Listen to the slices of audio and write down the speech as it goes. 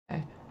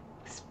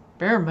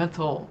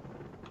experimental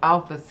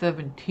Alpha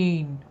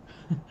 17.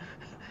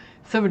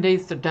 7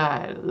 Days to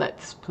Die.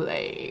 Let's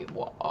play.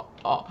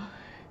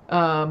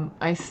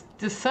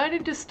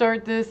 Decided to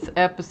start this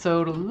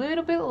episode a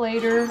little bit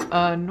later.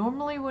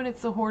 Normally when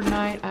it's a Horde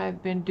night,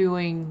 I've been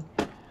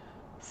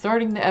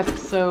starting the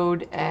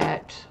episode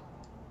at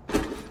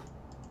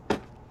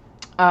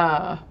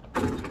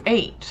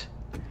 8.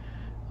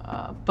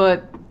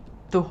 But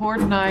the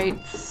Horde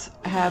nights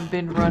have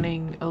been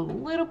running a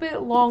little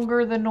bit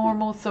longer than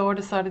normal, so I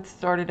decided to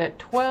start it at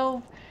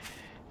 12.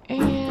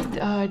 And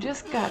I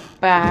just got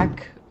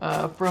back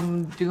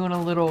from doing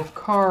a little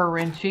car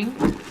wrenching.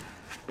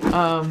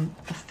 I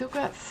still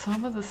got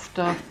some of the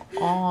stuff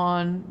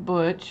on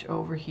Butch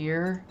over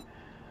here.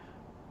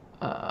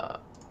 Yeah,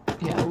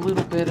 a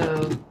little bit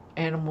of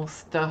animal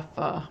stuff.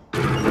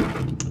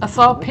 I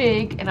saw a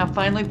pig and I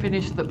finally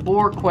finished the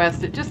boar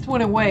quest. It just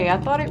went away. I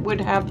thought it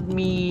would have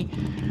me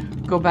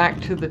go back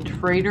to the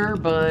trader,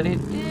 but it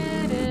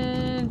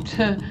didn't.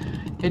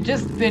 It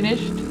just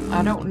finished.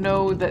 I don't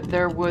know that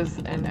there was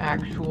an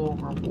actual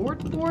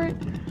reward for it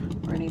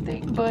or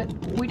anything, but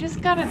we just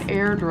got an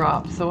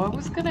airdrop, so I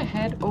was gonna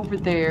head over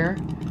there.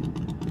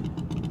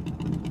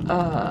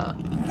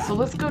 So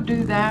let's go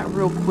do that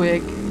real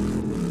quick,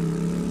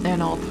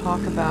 and I'll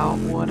talk about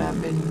what I've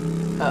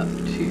been up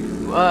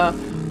to.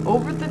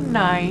 Over the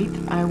night,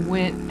 I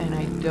went and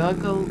I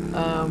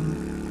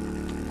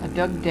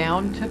dug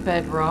down to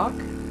bedrock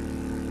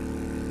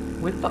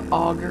with the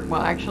auger.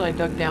 Well, actually, I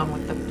dug down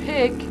with the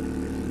pick,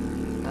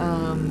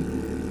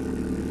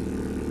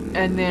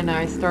 and then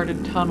I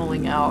started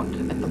tunneling out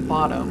at the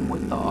bottom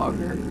with the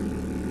auger.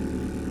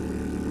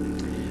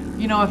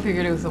 You know, I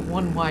figured it was a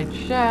one wide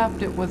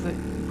shaft. It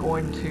wasn't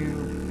going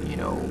to, you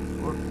know,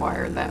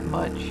 require that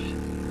much.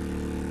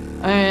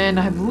 And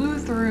I blew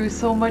through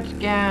so much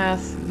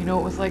gas. You know,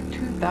 it was like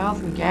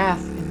 2,000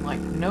 gas in like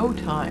no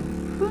time.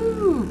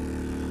 Whew!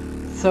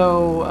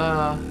 So,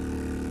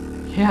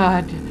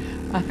 yeah,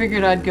 I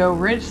figured I'd go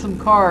wrench some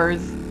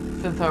cars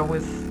since I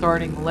was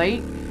starting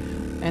late.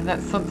 And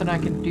that's something I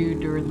can do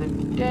during the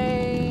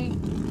day.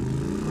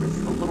 Where's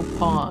the little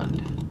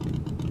pond?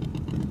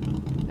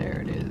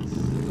 There it is.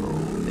 Oh,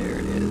 there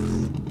it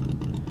is.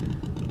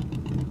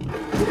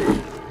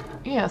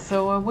 Yeah,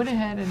 so I went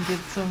ahead and did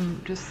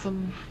just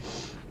some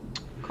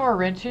car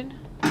wrenching.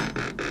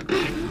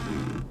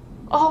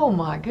 Oh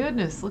my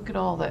goodness, look at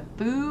all that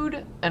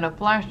food and a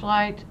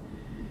flashlight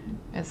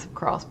and some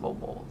crossbow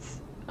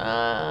bolts.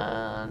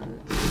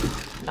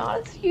 Not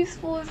as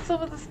useful as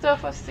some of the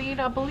stuff I've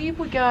seen. I believe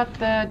we got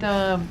that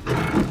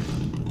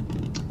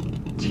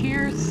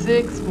tier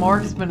 6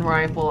 marksman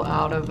rifle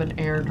out of an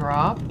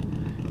airdrop.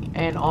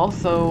 And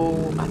also,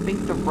 I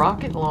think the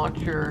rocket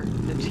launcher,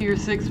 the tier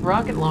 6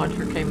 rocket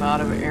launcher came out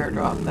of an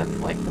airdrop. That's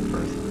like the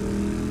first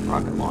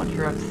rocket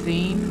launcher I've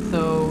seen.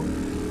 So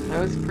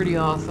that was pretty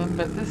awesome.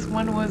 But this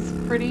one was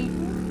pretty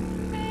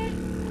meh.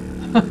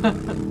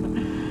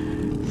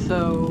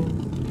 So,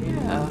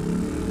 yeah.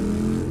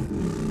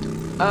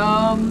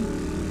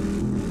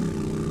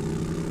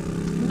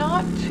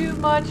 Not too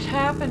much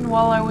happened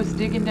while I was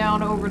digging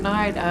down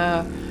overnight.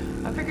 I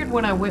figured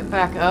when I went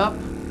back up,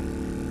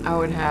 I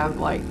would have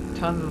like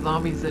tons of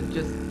zombies that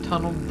just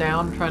tunneled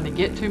down trying to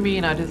get to me,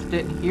 and I just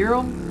didn't hear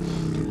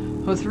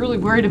them. I was really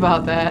worried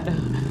about that.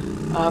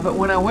 But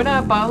when I went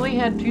up, I only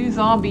had 2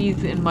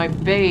 zombies in my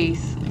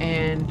base,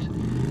 and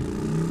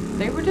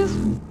they were just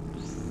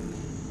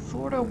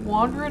sort of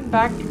wandering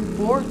back and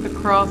forth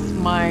across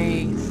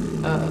my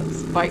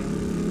spike.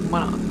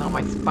 Well, not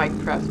my spike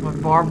traps, my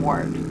barbed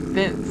wire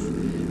fence.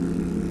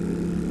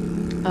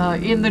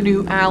 In the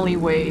new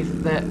alleyways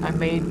that I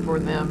made for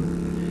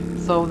them.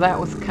 So that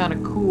was kind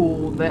of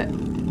cool that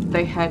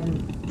they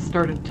hadn't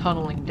started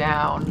tunneling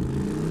down.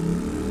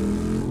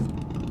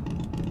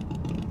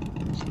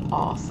 It's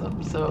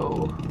awesome.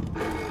 So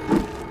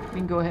we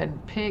can go ahead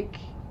and pick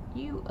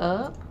you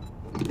up.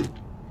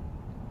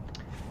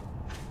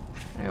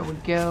 There we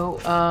go.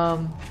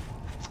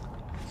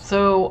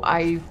 So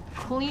I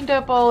cleaned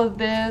up all of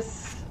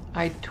this.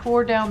 I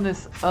tore down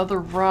this other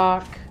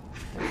rock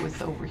that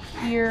was over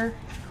here.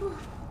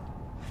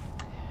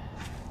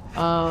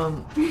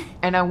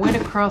 And I went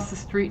across the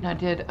street and I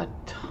did a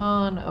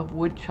ton of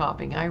wood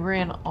chopping. I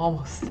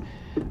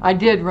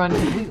did run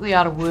completely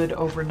out of wood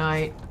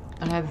overnight.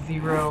 I had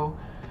 0,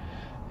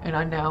 and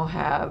I now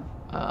have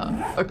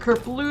a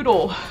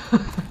kerploodle.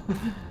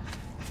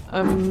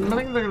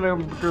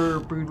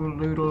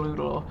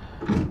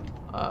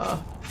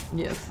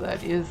 Yes,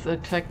 that is a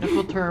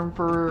technical term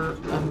for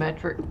a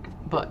metric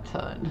butt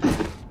ton.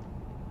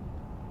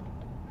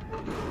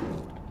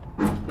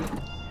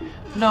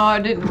 No, I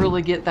didn't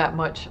really get that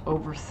much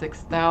over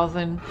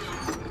 6,000.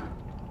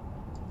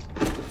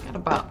 Got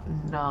about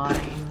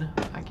 9,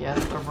 I guess,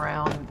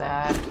 around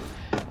that.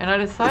 And I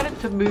decided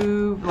to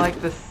move like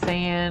the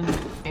sand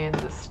and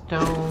the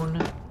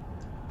stone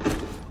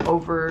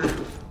over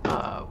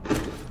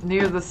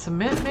near the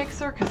cement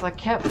mixer, because I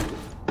kept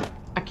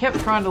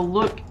trying to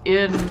look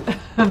in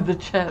the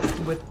chest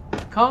with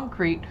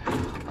concrete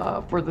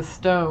for the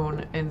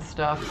stone and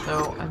stuff.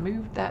 So I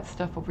moved that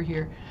stuff over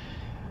here.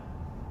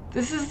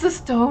 This is the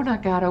stone I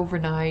got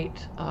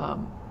overnight,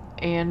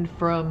 and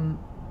from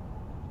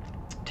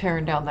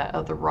tearing down that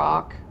other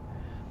rock.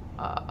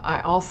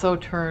 I also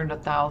turned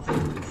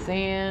 1,000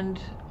 sand.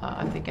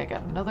 I think I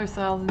got another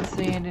 1,000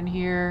 sand in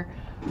here.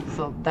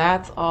 So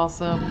that's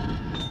awesome.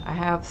 I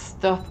have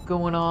stuff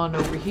going on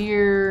over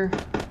here.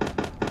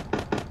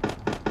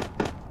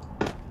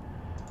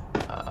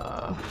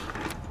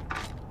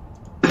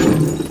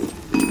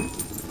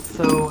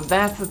 So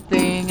that's a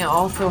thing. I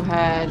also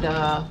had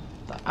the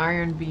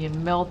iron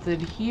being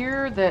melted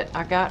here that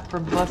I got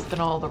from busting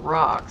all the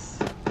rocks.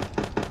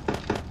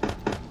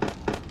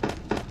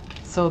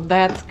 So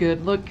that's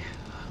good. Look,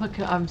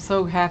 I'm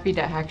so happy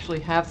to actually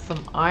have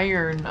some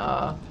iron.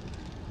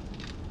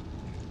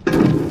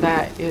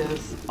 That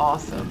is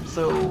awesome.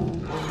 So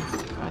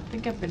I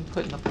think I've been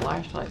putting the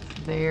flashlights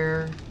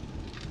there.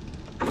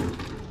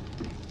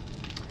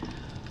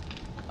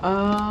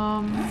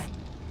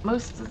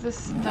 Most of this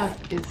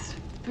stuff is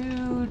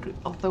food,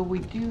 although we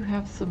do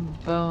have some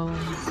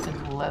bones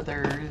and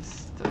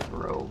leathers to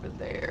throw over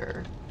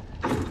there.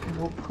 And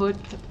we'll put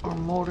our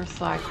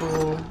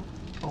motorcycle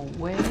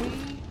away.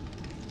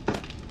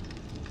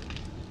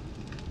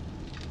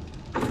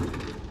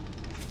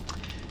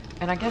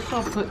 And I guess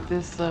I'll put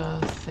this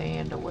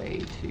sand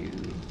away too.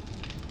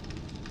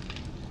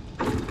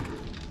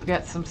 We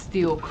got some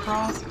steel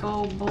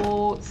crossbow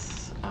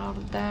bolts out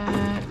of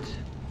that.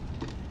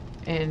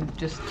 And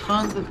just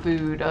tons of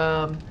food.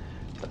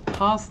 The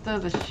pasta,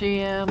 the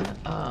sham,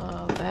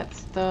 that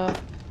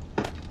stuff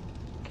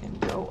can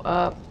go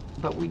up.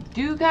 But we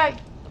did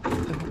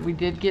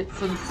get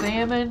some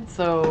salmon,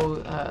 so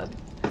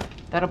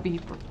that'll be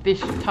for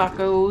fish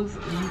tacos.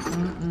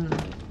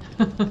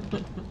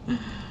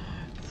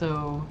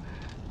 So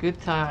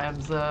good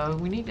times.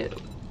 We need to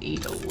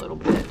eat a little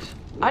bit.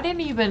 I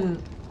didn't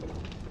even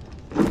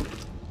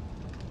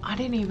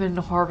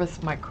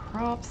harvest my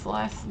crops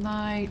last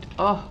night.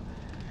 Oh,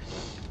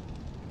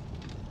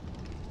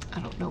 I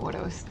don't know what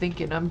I was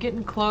thinking. I'm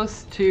getting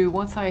close to,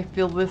 once I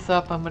fill this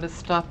up, I'm going to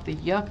stop the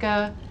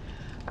yucca.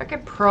 I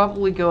could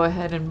probably go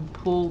ahead and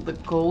pull the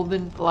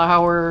golden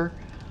flower.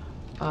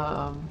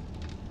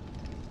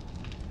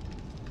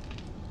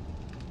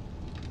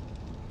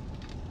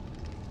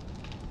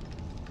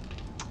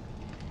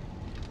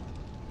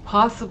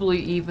 Possibly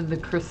even the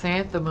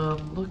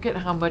chrysanthemum. Look at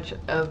how much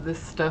of this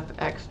stuff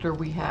extra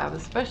we have,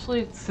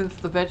 especially since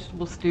the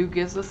vegetable stew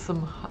gives us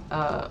some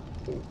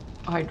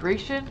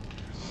hydration.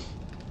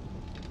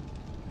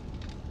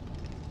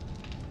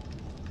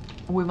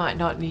 We might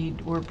not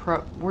need,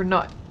 we're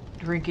not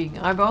drinking.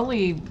 I've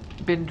only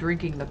been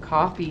drinking the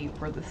coffee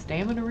for the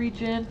stamina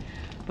regen,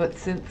 but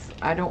since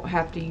I don't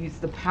have to use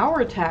the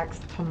power attacks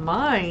to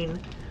mine,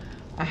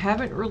 I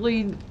haven't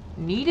really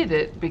needed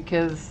it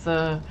because,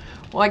 well,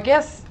 I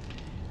guess,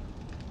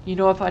 you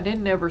know, if I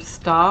didn't ever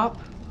stop,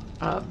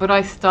 but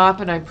I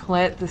stop and I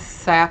plant the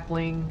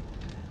sapling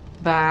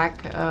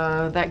back,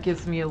 that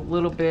gives me a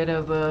little bit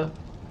of a,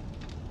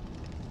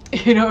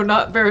 you know,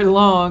 not very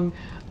long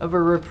of a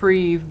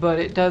reprieve, but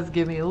it does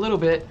give me a little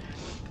bit,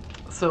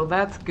 so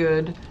that's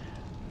good.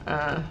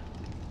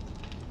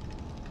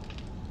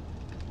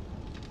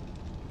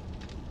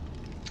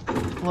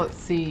 Let's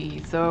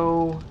see,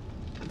 so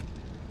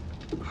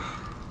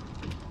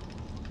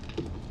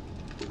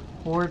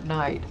Horde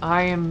Night.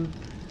 I'm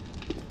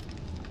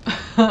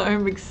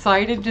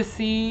excited to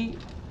see,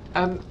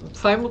 I'm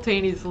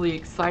simultaneously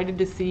excited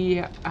to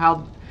see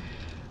how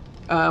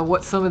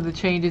what some of the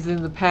changes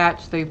in the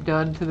patch they've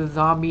done to the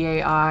zombie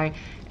AI,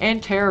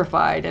 and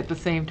terrified at the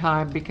same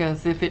time,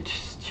 because if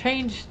it's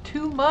changed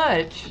too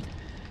much,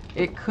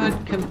 it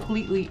could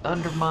completely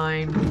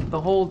undermine the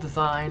whole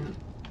design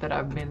that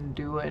I've been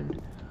doing.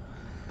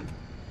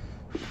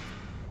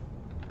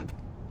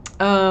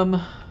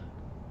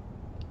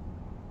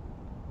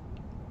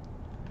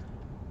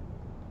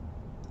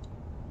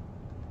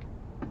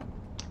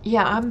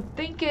 Yeah, I'm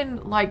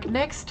thinking, like,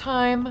 next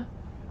time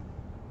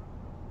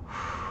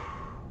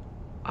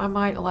I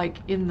might, like,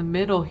 in the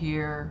middle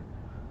here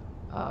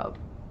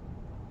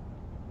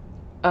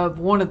of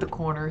one of the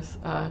corners,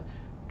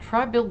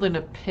 try building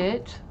a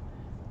pit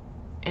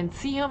and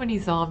see how many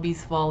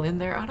zombies fall in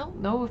there. I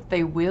don't know if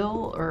they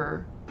will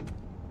or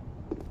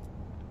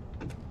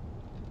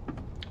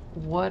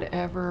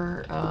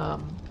whatever.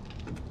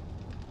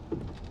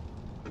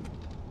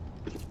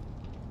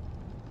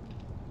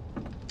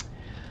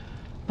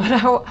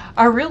 But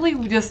I really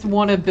just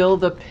want to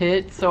build a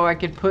pit so I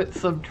could put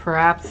some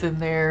traps in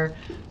there.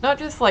 Not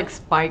just like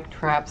spike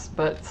traps,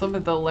 but some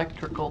of the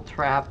electrical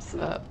traps,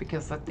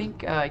 because I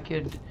think I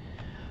could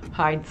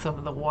hide some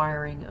of the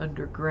wiring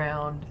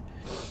underground.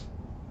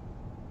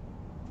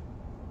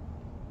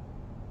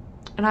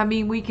 And I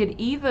mean, we could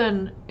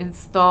even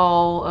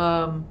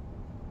install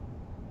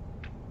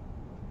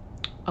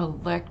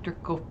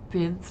electrical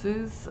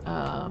fences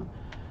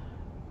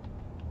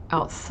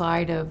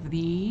outside of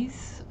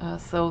these,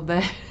 so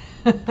that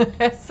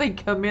as they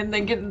come in,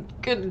 they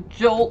can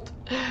jolt.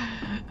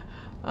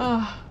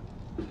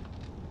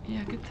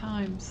 Yeah, good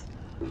times.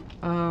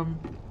 Yeah,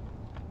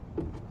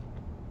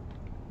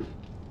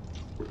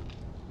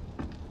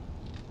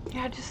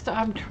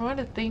 I'm trying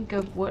to think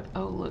of what,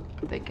 oh look,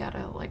 they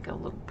got like a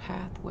little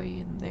pathway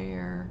in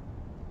there.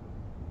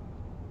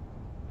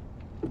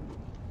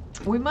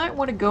 We might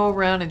want to go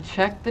around and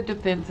check the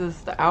defenses,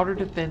 the outer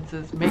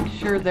defenses, make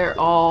sure they're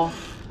all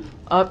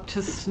up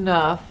to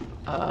snuff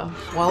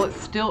while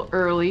it's still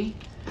early.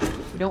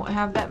 We don't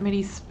have that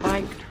many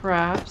spike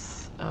traps.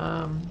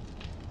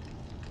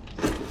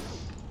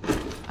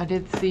 I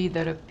did see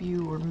that a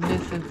few were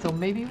missing, so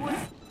maybe we'll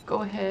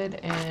go ahead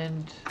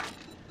and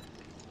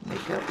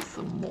make up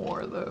some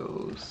more of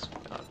those.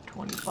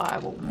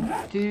 25 will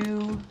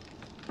do.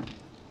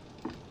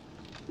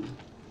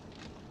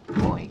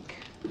 Boink.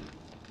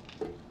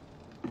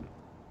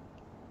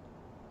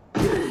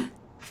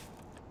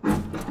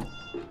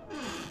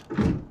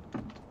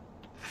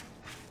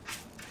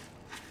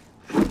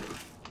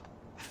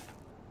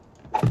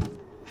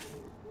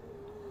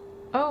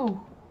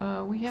 Oh,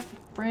 we have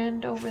a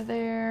friend over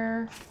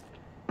there.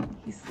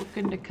 He's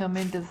looking to come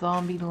into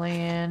zombie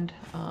land.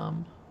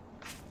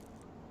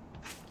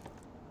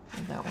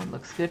 That one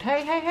looks good.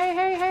 Hey, hey, hey,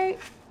 hey, hey!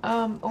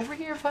 Over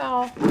here,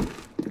 pal.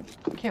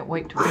 Can't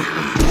wait to work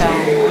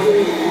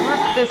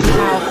this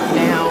house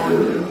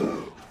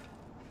down.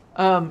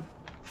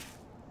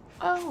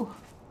 Oh.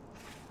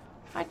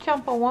 Hi,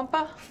 Chumpa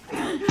Wumpa.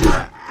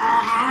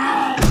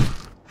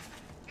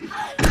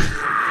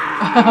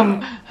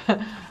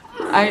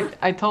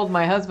 I told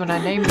my husband I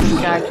named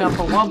this guy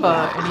Chumpa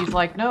Wumpa, and he's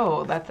like,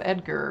 no, that's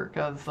Edgar,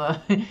 because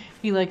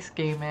he likes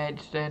Game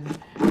Edged, and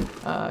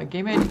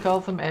Game Edge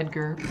calls him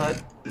Edgar,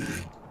 but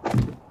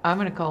I'm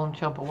going to call him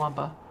Chumpa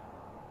Wumpa.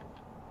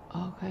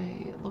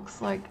 Okay, it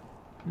looks like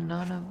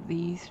none of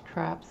these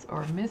traps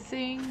are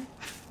missing.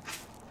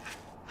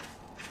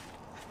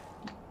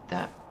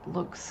 That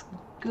looks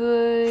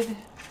good.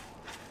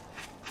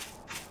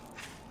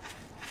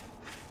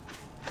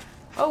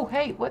 Oh,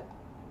 hey, what?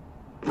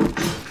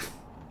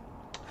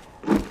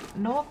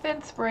 No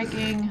offense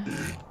breaking.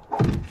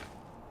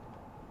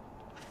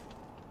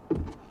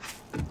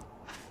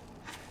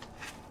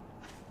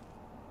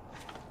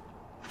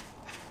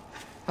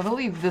 I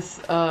believe this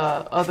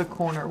other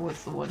corner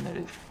was the one that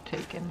had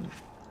taken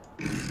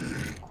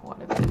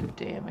quite a bit of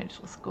damage.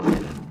 Let's go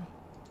ahead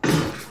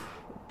and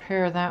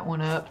repair that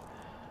one up.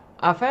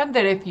 I found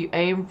that if you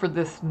aim for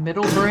this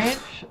middle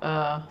branch,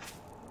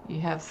 you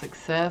have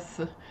success.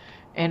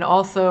 And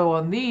also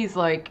on these,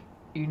 like,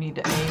 you need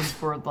to aim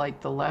for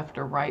like the left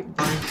or right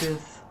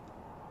branches.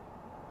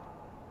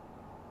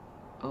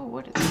 Oh,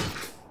 what is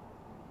it?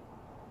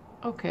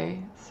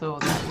 Okay, so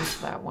that was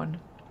that one.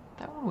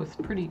 That one was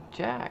pretty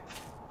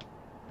jacked.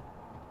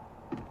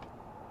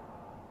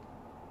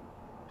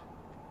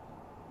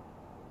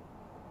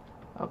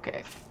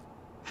 Okay.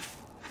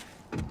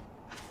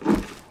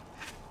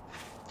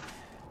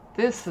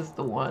 This is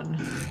the one.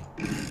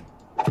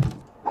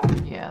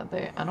 Yeah,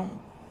 I don't...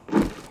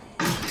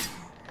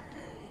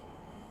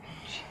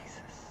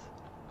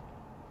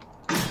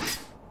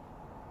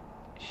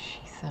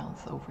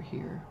 Sounds over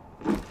here.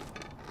 Oh,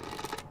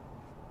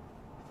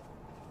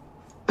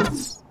 I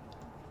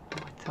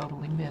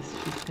totally missed.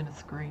 She's gonna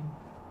scream.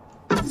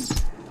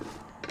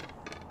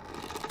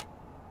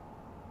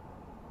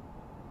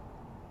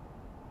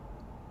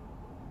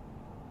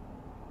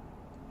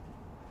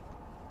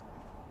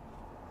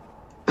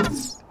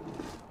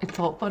 It's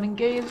all fun and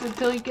games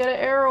until you get an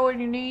arrow in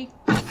your knee.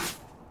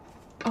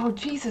 Oh,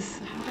 Jesus.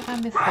 How did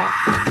I miss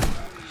that?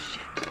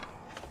 Shit.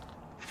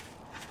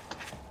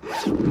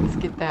 Let's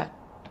get that.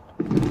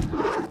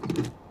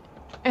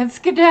 And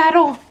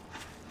skedaddle!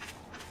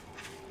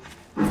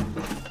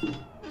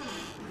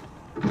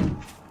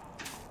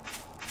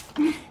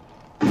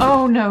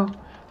 Oh no,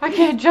 I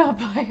can't jump.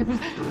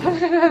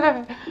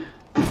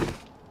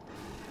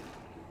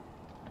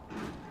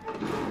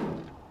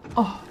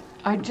 Oh,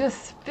 I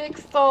just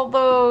fixed all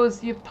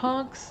those, you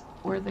punks.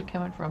 Where are they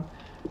coming from?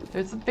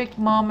 There's a big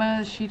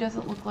mama. She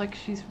doesn't look like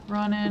she's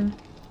running.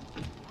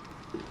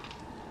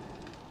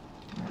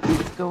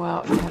 Let's go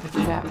out and have a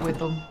chat with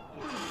them.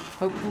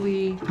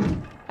 Hopefully...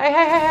 Hey,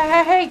 hey, hey,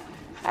 hey, hey,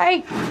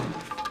 hey!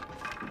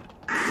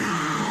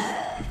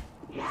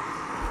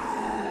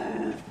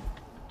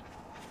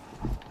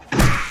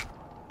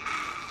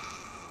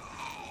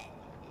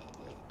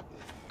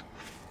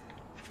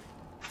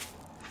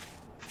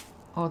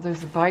 Oh,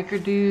 there's a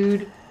biker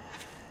dude.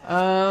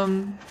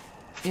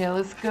 Yeah,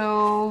 let's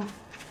go...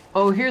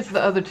 Oh, here's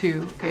the other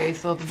two. Okay,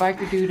 so the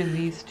biker dude and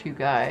these two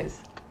guys.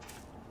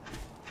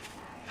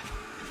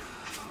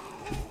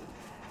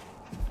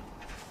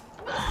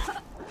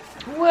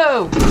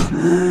 Whoa!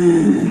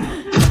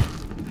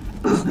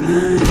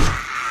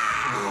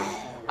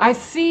 I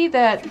see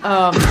that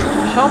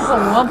Chumpa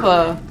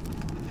Wumpa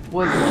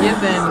was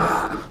given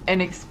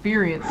an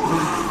experience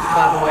boost,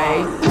 by the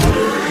way.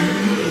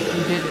 If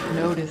you didn't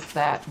notice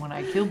that when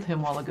I killed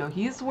him a while ago.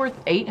 He's worth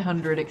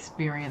 800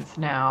 experience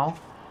now,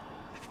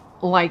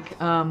 like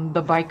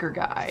the biker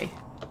guy.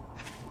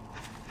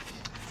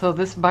 So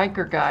this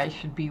biker guy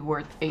should be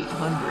worth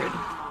 800.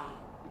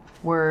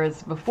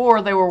 Whereas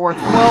before they were worth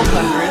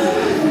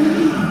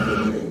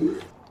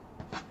 1,200.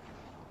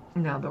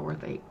 Now they're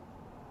worth 8.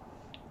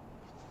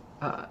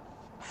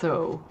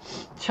 So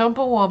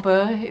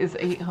Chumpawampa is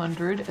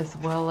 800, as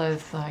well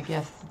as I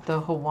guess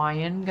the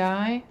Hawaiian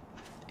guy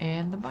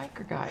and the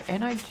biker guy.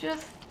 And I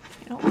just,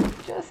 you know,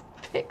 just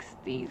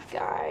fixed these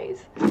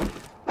guys.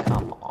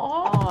 Come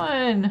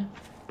on.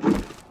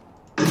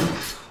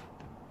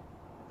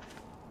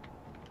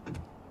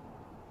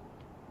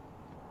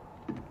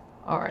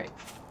 All right.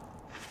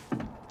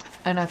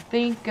 And I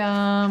think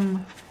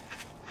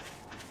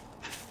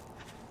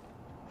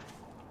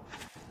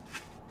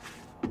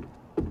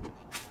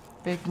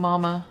Big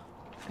Mama,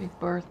 Big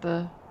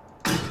Bertha,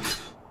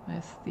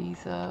 mess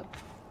these up.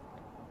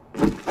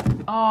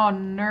 Oh,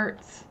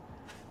 nerds.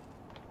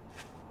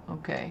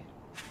 Okay.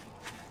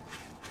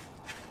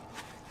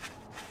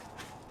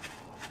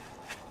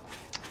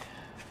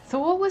 So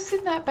what was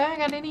in that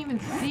bag? I didn't even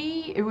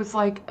see. It was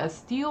like a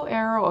steel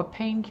arrow, a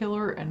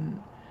painkiller,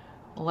 and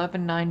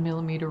 11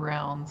 9mm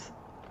rounds.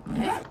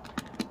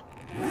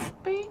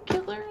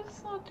 Painkiller,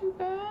 it's not too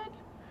bad.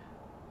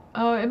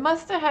 Oh, it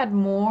must have had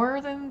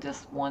more than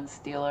just one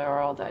steel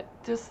arrow.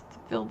 That just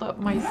filled up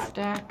my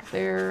stack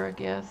there, I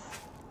guess.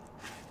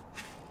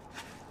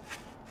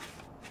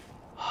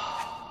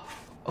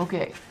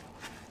 Okay.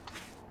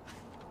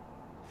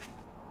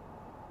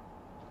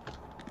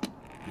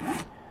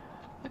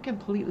 I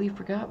completely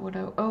forgot what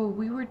oh,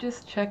 we were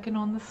just checking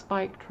on the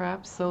spike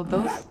traps, so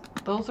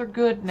those are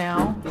good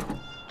now.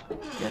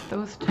 Get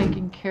those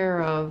taken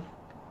care of.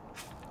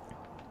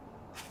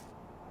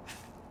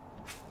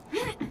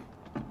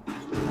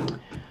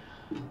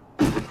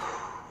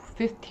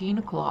 15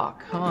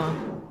 o'clock, huh?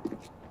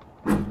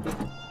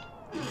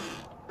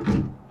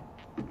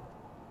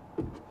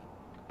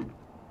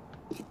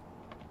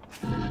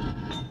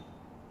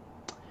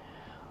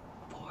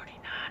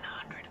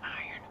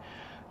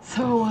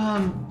 So,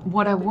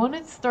 what I want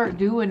to start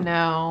doing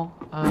now,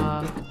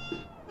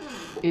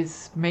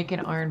 is making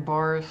iron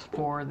bars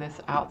for this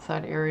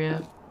outside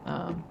area,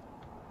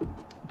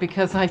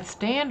 because I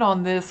stand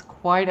on this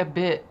quite a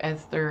bit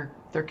as they're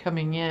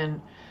coming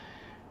in,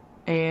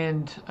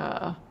 and,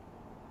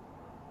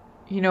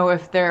 you know,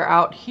 if they're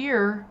out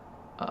here,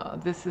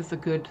 this is a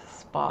good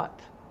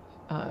spot,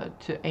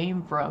 to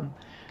aim from,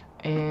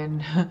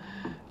 and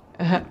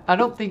I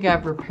don't think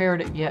I've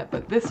repaired it yet,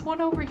 but this one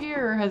over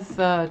here has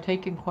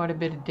taken quite a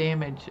bit of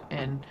damage,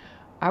 and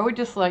I would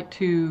just like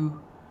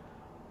to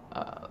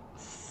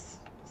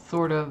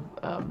sort of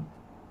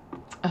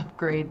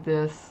upgrade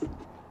this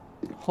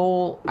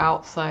whole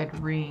outside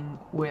ring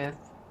with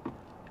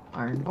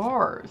iron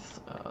bars.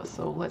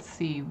 So let's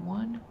see,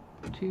 1,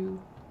 2,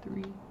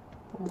 3,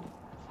 4, 5,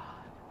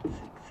 6,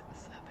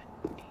 7,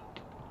 8,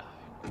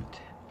 9,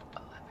 10,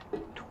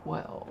 11,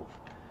 12.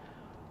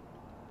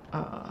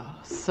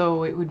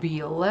 So it would be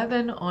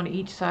 11 on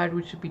each side,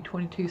 which would be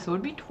 22, so it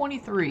would be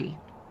 23.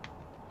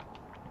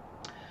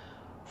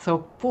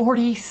 So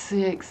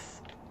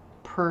 46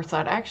 per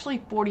side, actually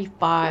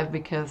 45,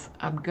 because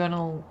I'm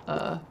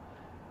gonna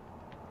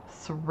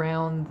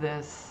surround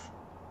this,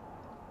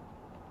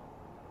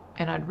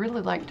 and I'd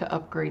really like to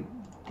upgrade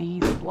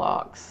these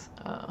blocks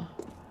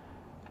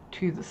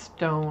to the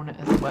stone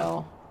as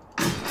well.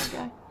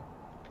 Okay.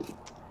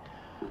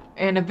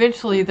 And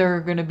eventually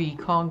they're going to be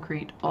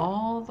concrete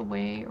all the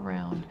way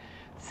around.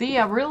 See,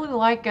 I really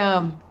like,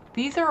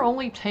 these are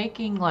only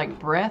taking like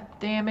breath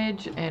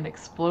damage and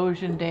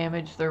explosion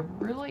damage. They're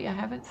really, I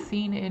haven't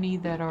seen any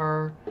that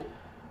are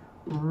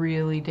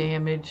really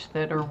damaged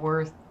that are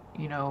worth,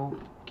 you know,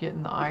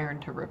 getting the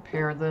iron to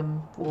repair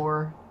them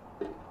for.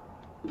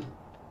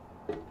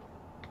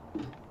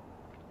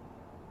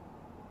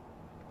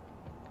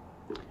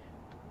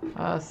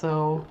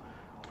 So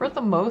for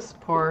the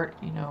most part,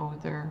 you know,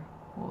 they're,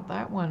 well,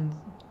 that one's,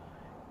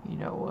 you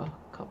know,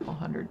 a couple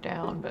hundred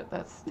down, but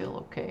that's still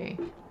okay.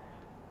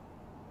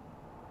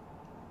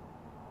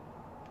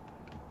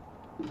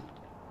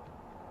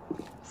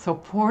 So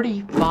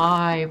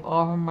 45,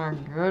 oh my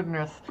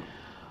goodness.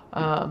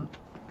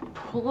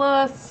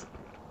 Plus,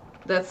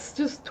 that's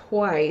just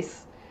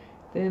twice.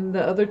 Then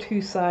the other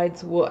two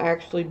sides will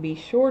actually be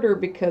shorter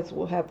because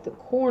we'll have the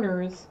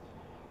corners.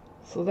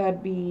 So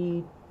that'd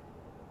be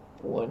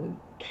 1,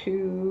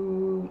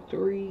 2,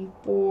 3,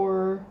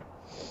 4,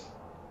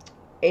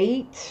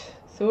 8.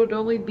 So it'd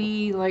only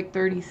be like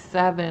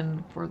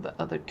 37 for the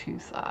other two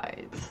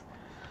sides.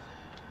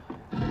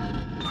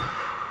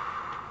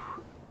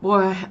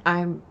 Boy,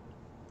 I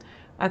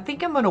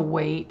think I'm gonna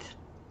wait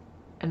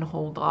and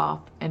hold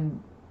off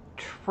and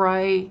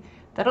try.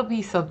 That'll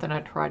be something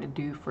I try to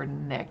do for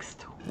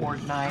next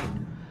Horde night.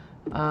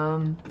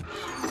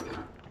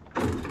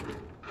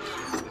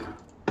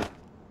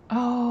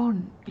 Oh,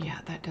 yeah,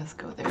 that does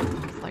go there. I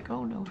was like,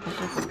 oh no, that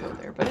doesn't go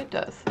there, but it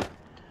does.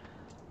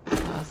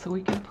 So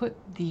we can put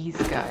these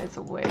guys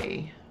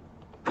away.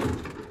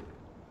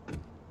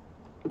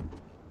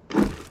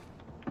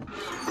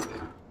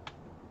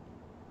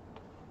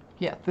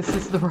 Yeah, this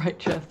is the right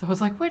chest. I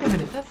was like, wait a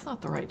minute, that's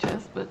not the right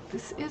chest, but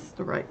this is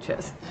the right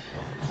chest.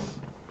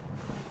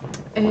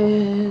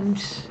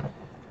 And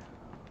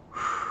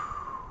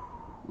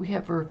we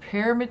have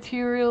repair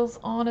materials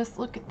on us.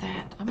 Look at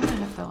that. I'm gonna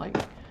have to like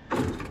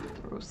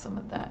throw some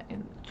of that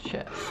in the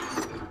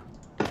chest,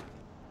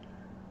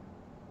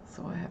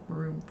 so I have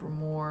room for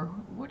more.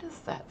 What is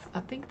that? I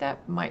think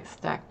that might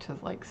stack to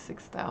like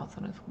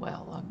 6,000 as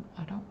well.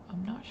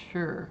 I'm not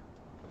sure.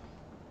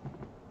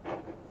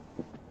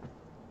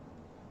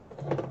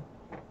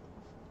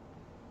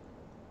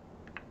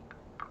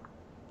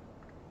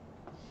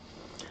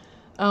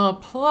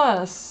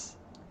 Plus,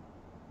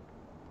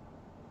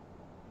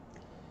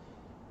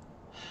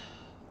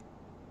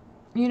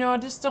 you know, I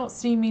just don't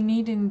see me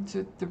needing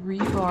the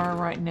rebar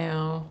right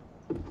now,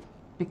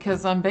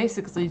 because I'm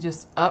basically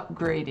just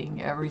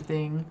upgrading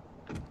everything.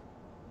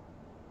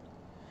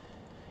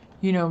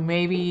 You know,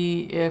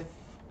 maybe if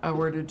I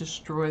were to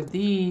destroy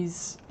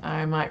these,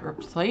 I might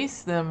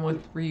replace them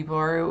with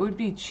rebar. It would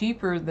be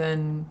cheaper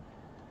than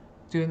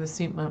doing the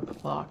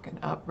cement block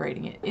and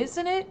upgrading it,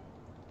 isn't it?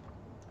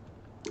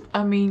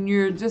 I mean,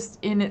 you're just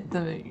in it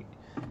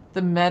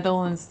the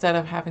metal. Instead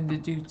of having to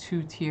do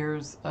 2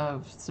 tiers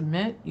of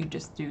cement, you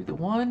just do the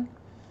one.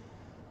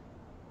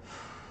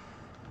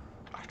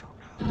 I don't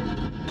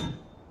know.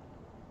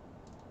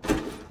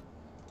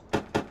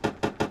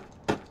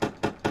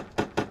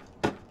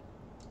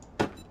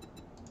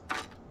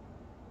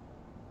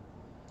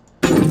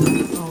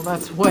 Oh,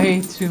 that's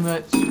way too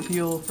much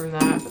fuel for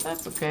that, but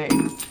that's okay.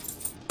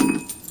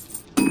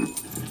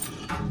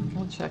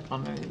 We'll check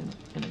on it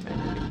in a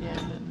minute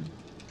again. And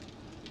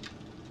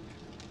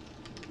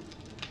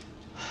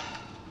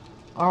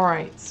all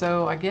right,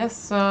 so I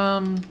guess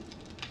I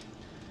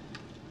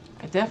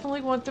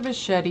definitely want the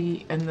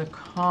machete and the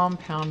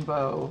compound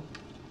bow,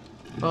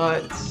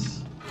 but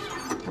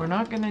we're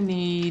not gonna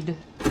need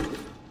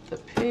the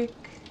pick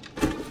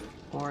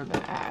or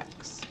the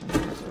axe. And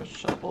there's our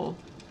shovel.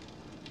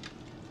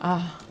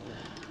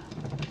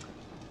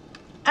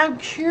 I'm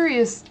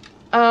curious.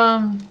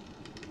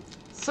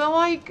 So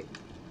like,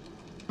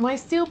 my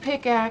steel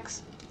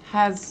pickaxe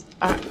has,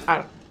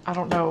 I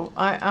don't know,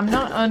 I'm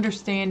not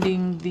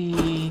understanding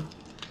the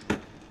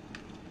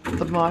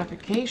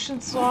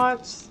modification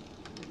slots.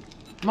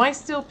 My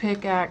steel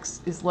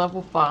pickaxe is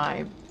level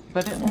 5,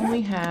 but it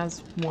only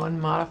has 1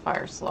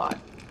 modifier slot.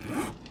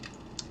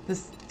 The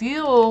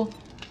steel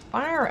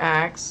fire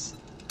axe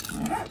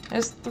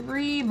has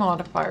 3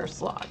 modifier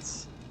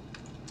slots.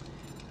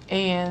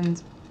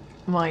 And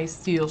my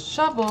steel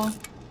shovel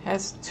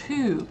has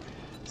 2.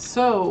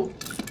 So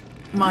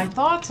my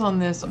thoughts on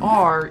this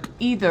are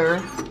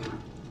either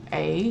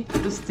A,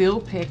 the steel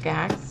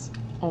pickaxe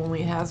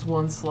only has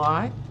 1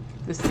 slot,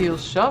 the steel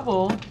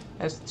shovel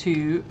has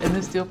 2, and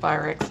the steel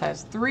fire axe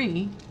has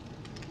 3,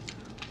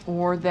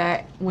 or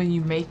that when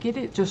you make it,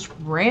 it just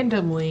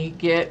randomly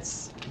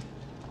gets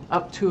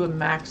up to a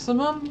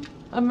maximum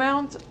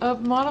amount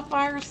of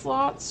modifier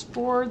slots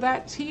for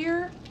that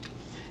tier.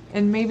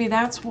 And maybe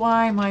that's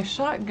why my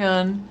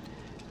shotgun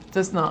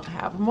does not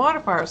have a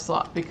modifier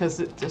slot, because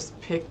it just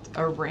picked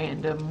a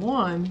random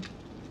one,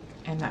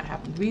 and that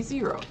happened to be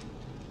 0.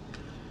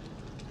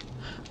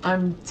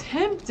 I'm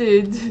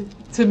tempted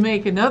to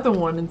make another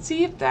one and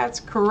see if that's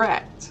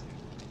correct.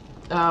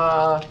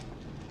 But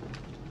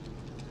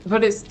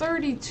it's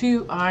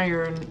 32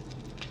 iron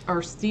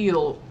or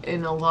steel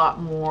and a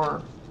lot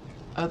more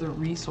other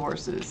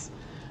resources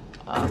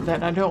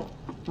that I don't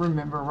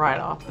remember right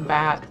off the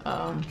bat.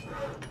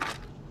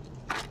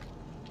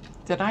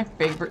 Did I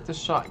favorite the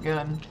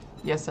shotgun?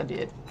 Yes, I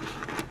did.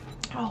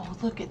 Oh,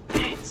 look at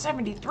that.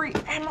 73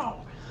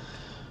 ammo.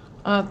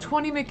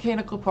 20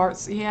 mechanical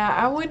parts. Yeah,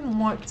 I wouldn't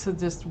want to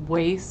just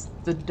waste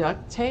the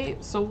duct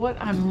tape. So what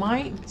I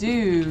might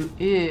do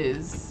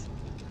is,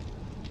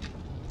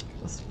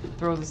 let's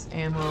throw this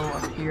ammo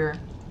up here.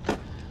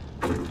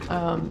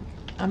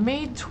 I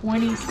made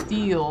 20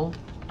 steel.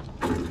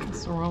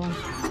 That's the wrong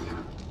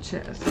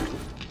chest.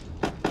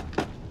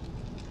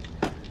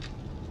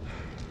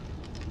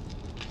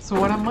 So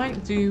what I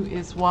might do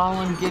is, while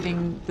I'm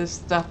getting this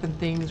stuff and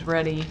things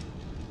ready,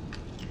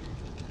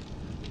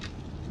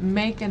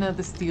 make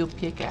another steel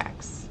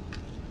pickaxe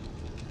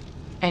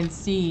and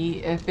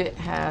see if it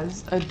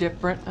has a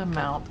different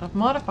amount of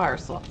modifier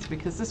slots,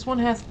 because this one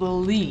has the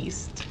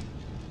least.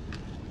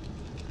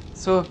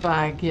 So if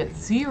I get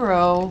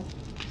 0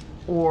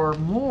 or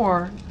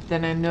more,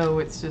 then I know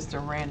it's just a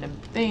random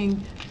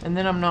thing, and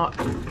then I'm not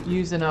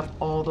using up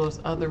all those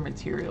other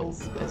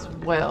materials as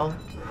well.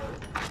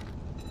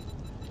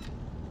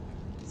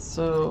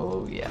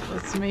 So yeah,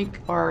 let's make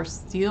our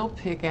steel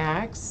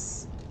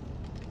pickaxe,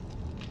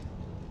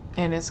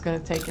 and it's gonna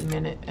take a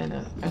minute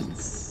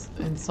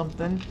and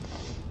something.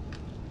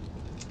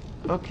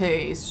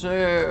 Okay,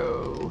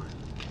 so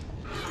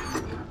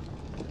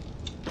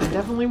I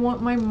definitely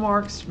want my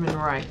marksman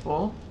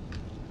rifle.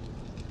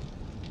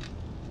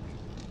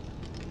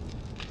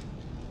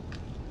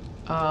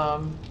 I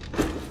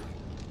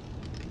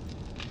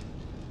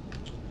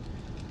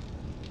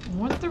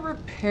want the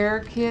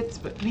repair kits,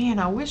 but man,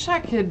 I wish I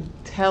could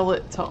tell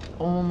it to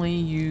only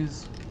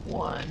use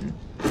 1.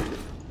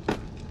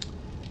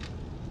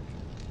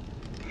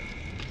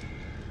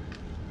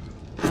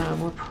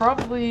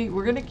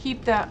 we're gonna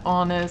keep that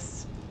on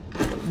us,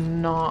 but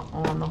not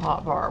on the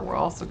hotbar. We're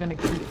also gonna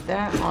keep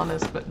that on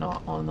us, but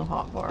not on the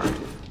hotbar.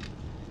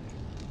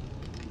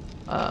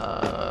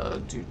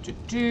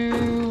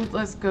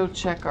 Let's go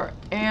check our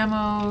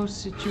ammo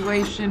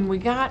situation.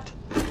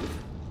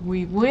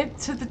 We went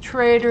to the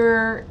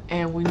trader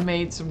and we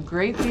made some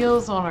great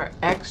deals on our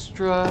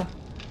extra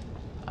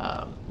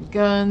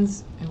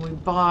guns, and we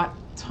bought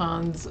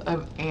tons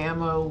of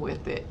ammo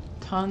with it,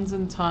 tons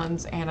and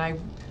tons. And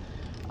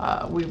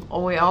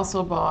we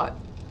also bought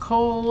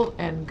coal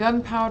and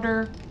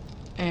gunpowder,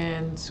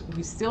 and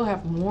we still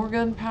have more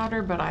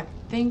gunpowder, but I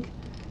think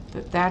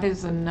that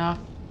is enough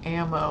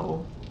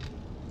ammo.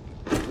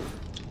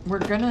 We're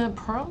gonna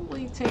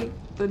probably take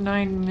the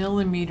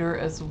 9mm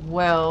as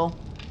well,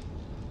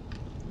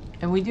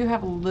 and we do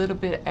have a little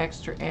bit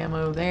extra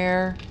ammo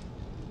there.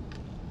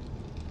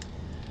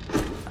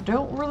 I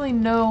don't really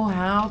know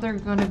how they're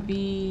gonna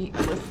be.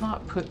 Let's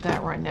not put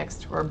that right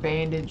next to our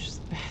bandage.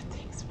 Bad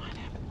things might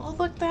happen. Oh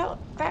look, that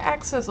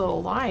acts as a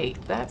light.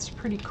 That's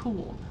pretty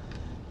cool.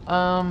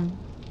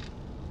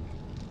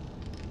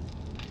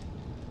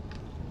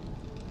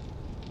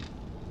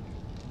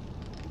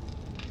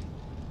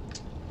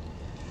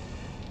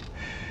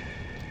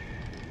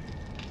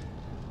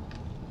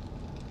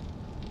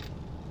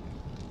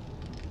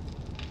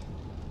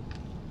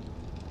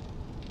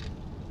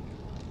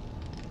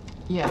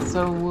 Yeah,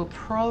 so we'll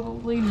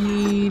probably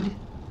need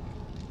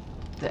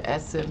the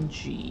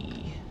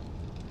SMG.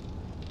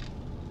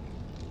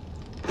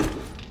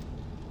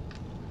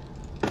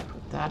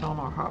 Put that on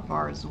our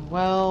hotbar as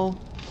well.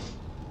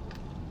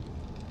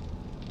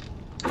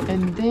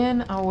 And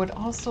then I would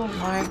also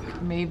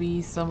like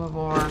maybe some of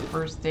our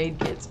first aid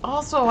kits.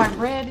 Also, I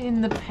read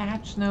in the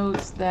patch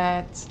notes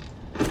that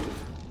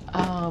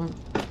I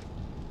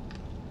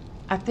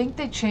think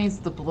they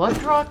changed the blood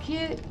draw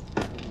kit,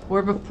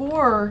 where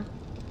before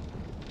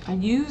I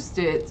used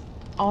it,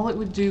 all it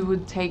would do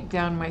would take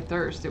down my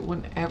thirst. It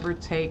wouldn't ever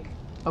take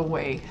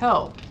away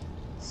health.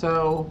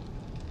 So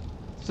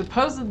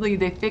supposedly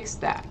they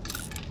fixed that.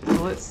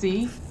 So let's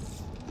see.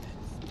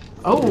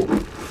 Oh.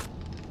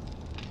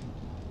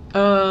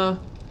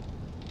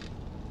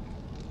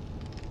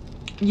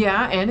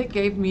 Yeah, and it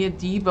gave me a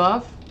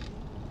debuff.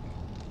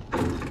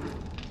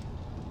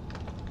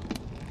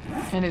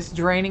 And it's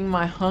draining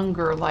my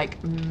hunger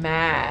like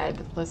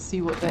mad. Let's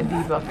see what that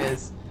debuff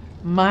is.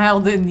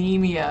 Mild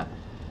anemia.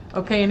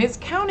 Okay, and it's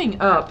counting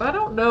up. I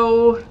don't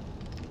know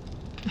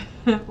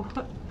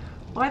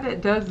why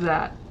that does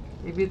that.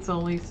 Maybe it's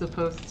only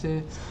supposed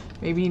to,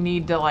 maybe you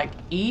need to like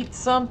eat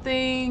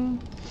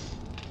something,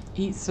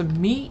 eat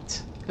some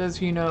meat, because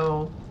you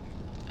know,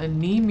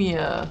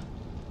 anemia.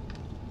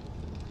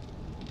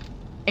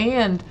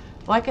 And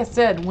like I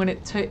said, when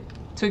it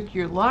took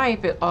your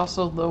life, it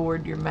also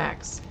lowered your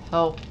max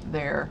health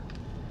there,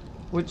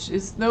 which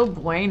is no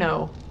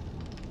bueno.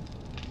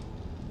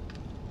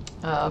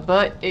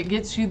 But it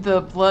gets you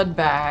the blood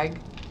bag,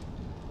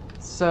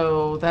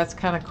 so that's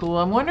kind of cool.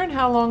 I'm wondering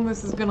how long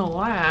this is gonna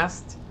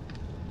last.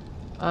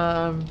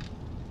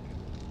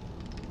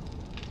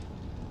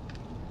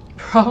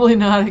 Probably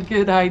not a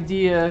good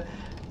idea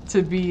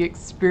to be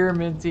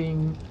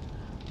experimenting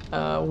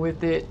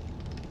with it.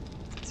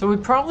 So we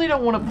probably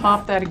don't want to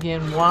pop that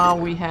again while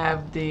we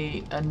have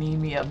the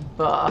anemia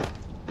buff.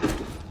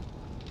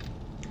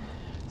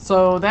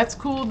 So that's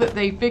cool that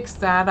they fixed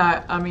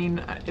that. I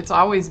mean, it's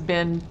always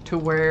been to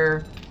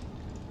where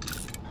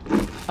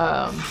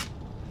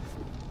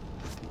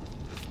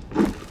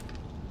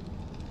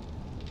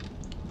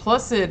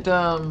plus it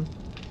I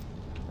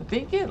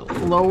think it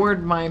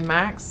lowered my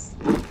max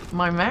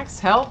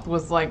health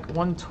was like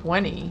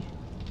 120,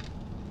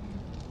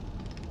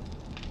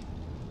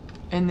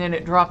 and then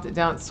it dropped it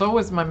down. So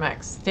was my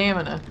max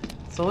stamina.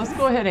 So let's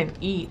go ahead and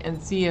eat and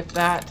see if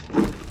that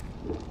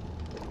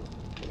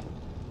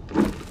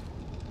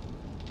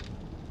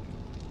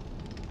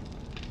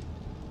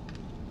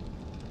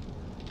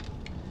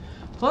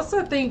plus,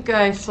 I think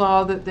I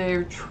saw that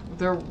they're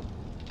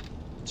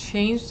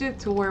changed it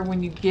to where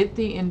when you get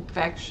the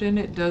infection,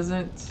 it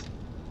doesn't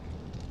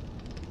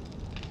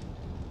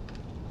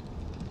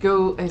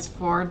go as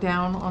far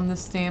down on the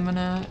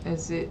stamina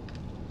as it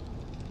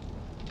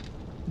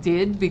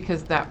did,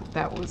 because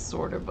that was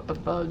sort of a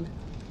bug.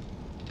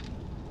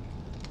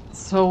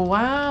 So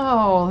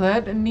wow,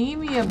 that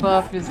anemia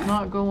buff is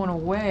not going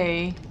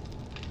away.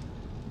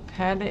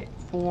 Had it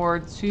for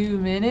 2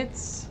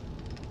 minutes.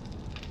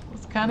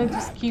 Kind of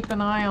just keep an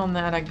eye on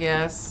that, I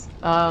guess.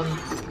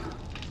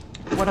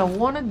 What I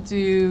want to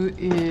do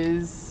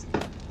is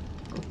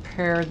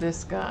repair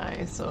this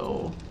guy.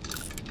 So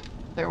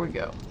there we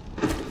go.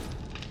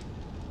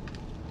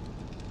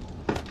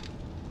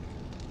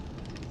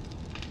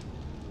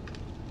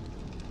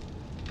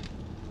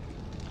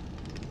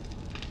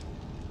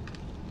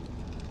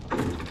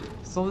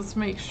 So let's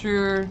make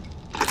sure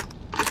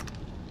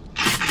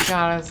we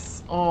got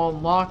us all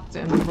locked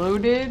and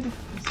loaded.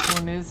 This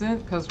one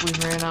isn't, because we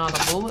ran out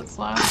of bullets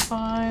last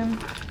time.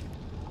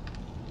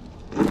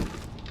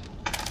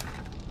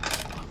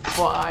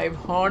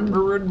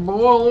 500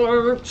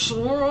 bullets.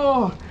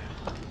 Oh.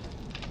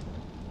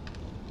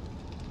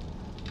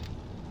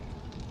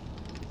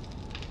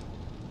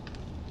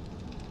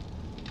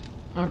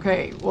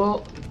 Okay,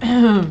 well,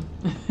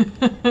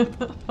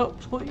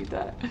 hopefully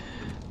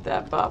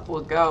that bop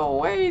will go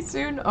away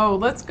soon. Oh,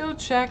 let's go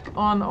check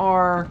on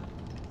our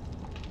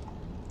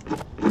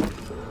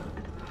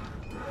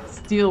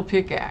steel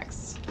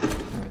pickaxe. All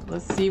right,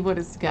 let's see what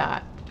it's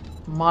got.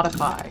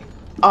 Modify.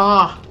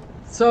 Ah,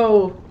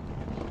 so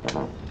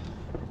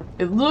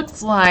it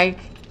looks like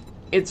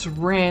it's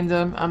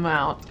random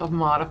amount of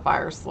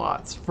modifier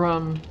slots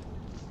from,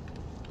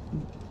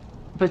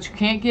 but you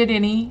can't get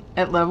any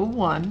at level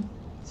 1.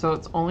 So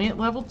it's only at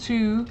level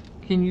 2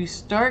 can you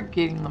start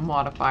getting the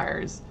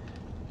modifiers.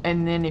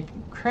 And then if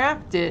you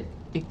craft it,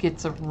 it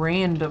gets a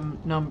random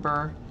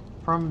number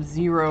from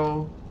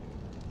 0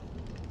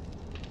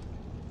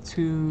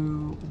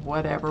 to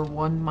whatever,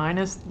 1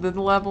 minus the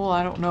level.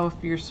 I don't know if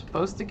you're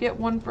supposed to get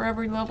 1 for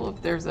every level,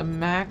 if there's a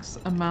max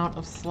amount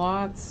of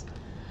slots.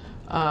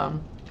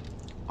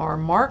 Our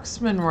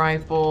marksman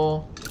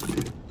rifle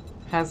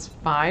has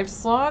 5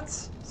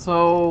 slots,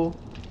 so,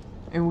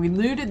 and we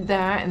looted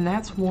that, and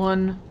that's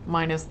 1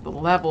 minus the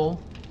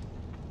level.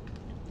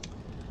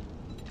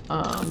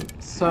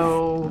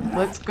 So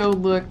let's go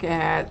look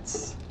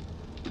at,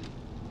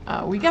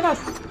 we got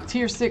a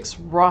tier 6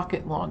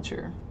 rocket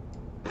launcher.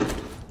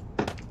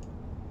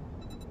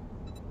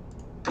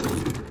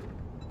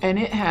 And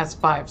it has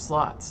 5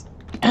 slots.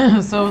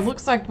 So it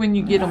looks like when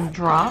you get them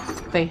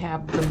dropped, they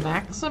have the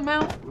max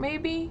amount,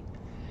 maybe?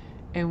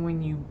 And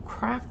when you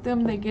craft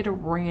them, they get a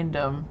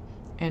random.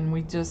 And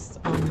we just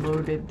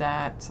unloaded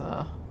that.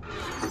 Oh,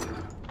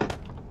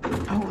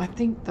 I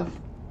think the...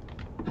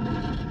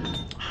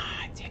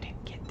 I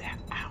didn't get that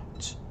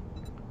out.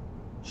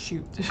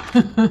 Shoot.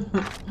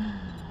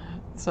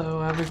 So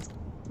I was...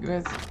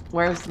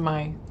 Where's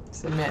my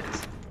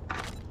cement?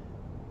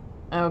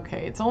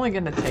 Okay, it's only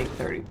going to take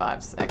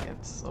 35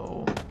 seconds,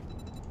 so...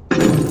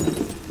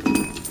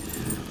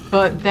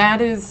 But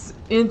that is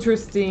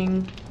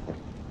interesting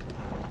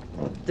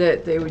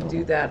that they would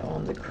do that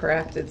on the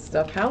crafted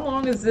stuff. How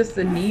long is this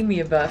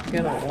anemia buff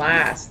going to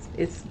last?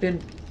 It's been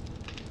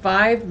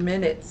 5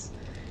 minutes.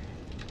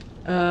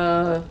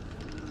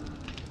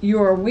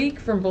 You are weak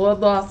from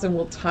blood loss and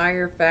will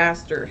tire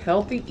faster.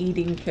 Healthy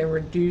eating can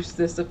reduce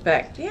this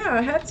effect. Yeah,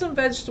 I had some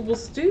vegetable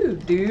stew,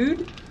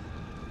 dude.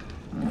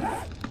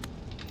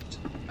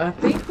 I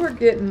think we're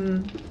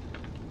getting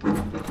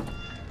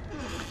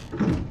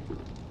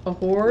a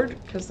horde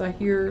because I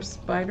hear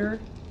spider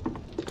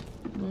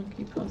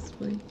monkey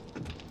possibly.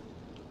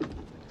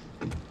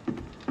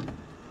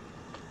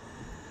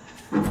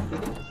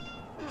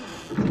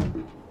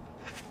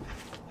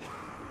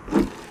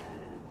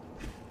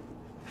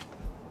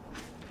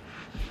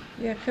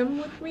 Yeah, come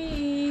with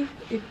me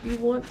if you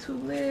want to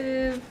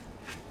live.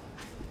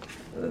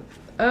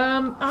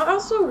 I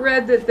also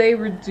read that they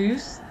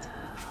reduced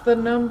the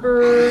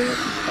number of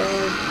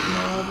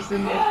mobs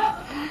in the,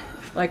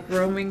 like,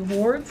 roaming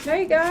hordes.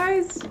 Hey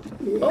guys,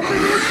 over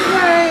this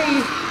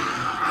way.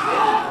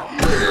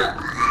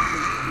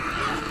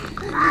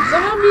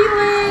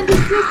 Zombieland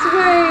is this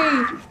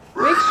way.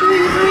 Make sure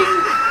you bring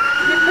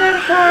your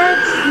credit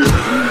cards.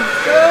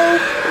 So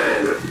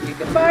you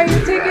can buy your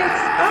tickets.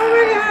 Oh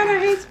my god, I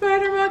hate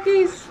spider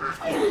monkeys.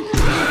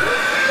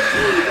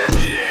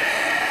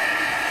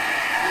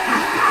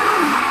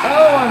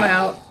 Oh, I'm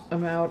out.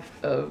 I'm out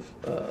of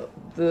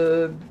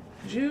the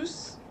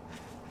juice.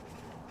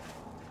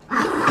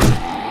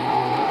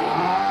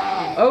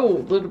 Oh,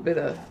 a little bit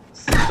of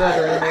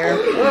stutter in there.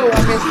 Whoa,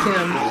 I missed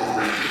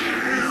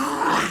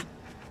him.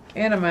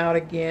 And I'm out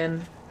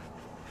again.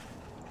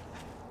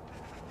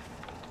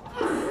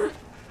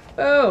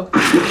 Oh.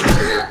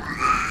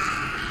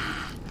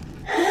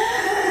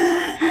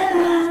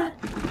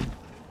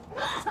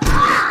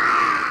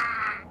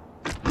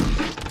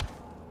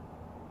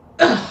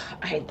 Ugh,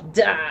 I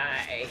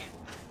die.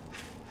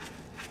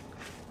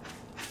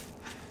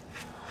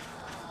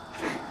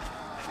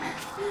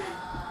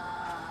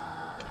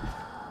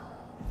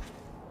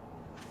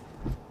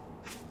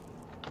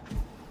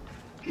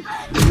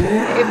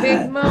 Hey,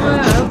 Big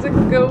Mama, how's it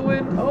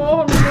going?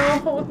 Oh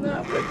no,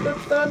 not with the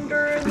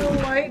thunder and the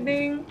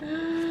lightning.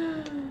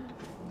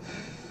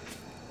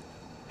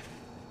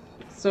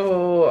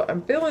 So,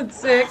 I'm feeling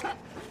sick.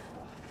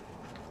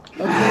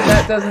 Hopefully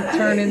that doesn't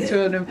turn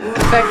into an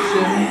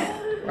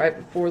infection right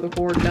before the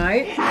Horde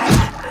night.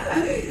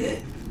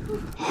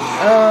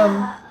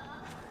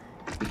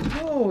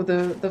 Oh,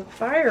 the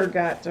fire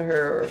got to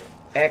her.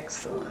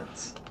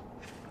 Excellent.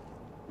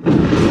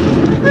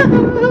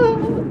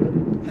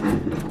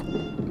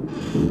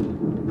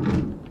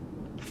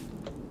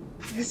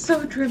 It's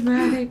so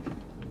dramatic.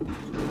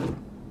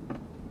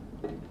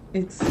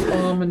 It's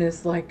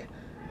ominous, like,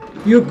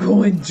 you're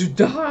going to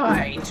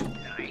die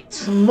tonight.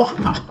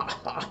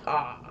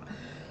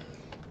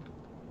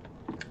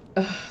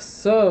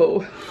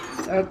 So,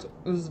 that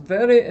was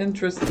very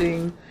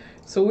interesting.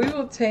 So we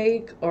will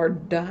take our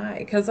die,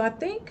 because I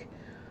think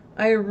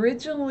I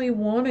originally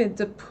wanted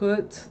to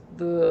put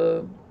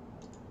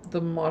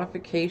the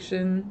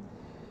modification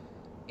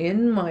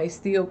in my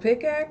steel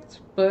pickaxe,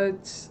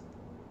 but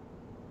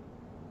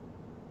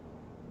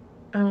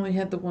I only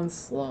had the one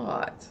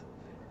slot.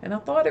 And I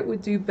thought it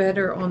would do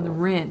better on the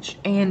wrench.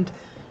 And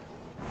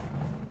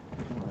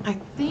I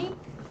think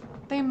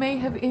they may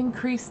have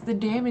increased the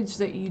damage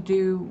that you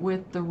do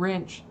with the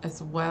wrench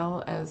as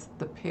well as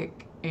the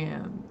pick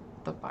and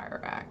the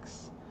fire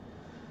axe.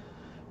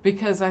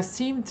 Because I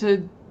seem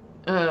to,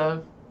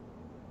 I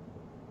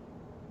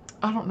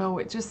don't know,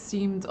 it just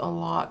seemed a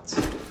lot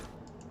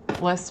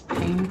less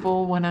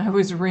painful when I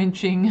was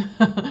wrenching.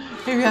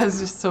 Maybe I was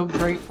just so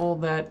grateful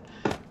that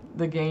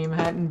the game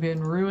hadn't been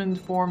ruined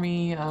for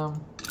me.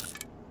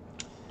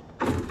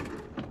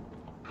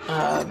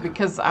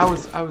 Because I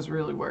was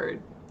really worried.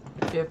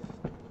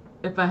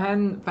 If I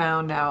hadn't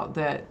found out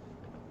that,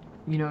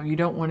 you know, you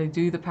don't want to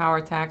do the power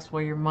attacks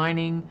while you're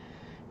mining,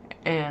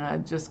 and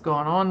I'd just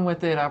gone on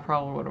with it, I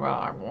probably would have been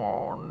like,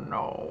 oh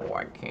no,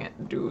 I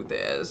can't do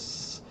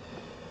this.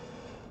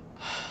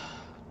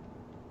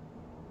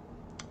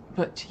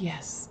 But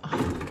yes,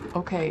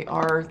 okay,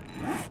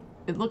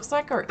 it looks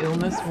like our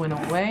illness went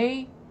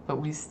away, but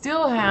we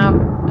still have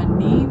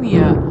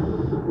anemia.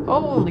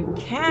 Holy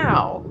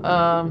cow.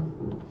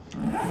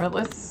 But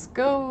let's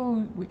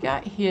go, we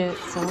got hit,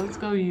 so let's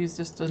go use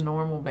just a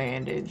normal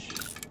bandage.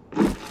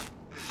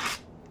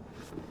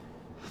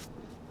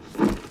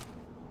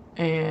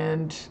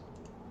 And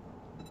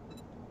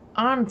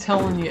I'm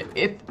telling you,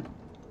 if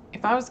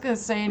I was gonna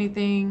say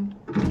anything,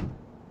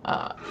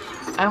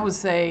 I would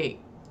say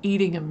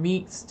eating a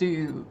meat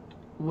stew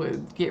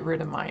would get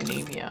rid of my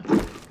anemia.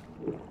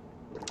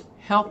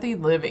 Healthy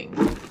living.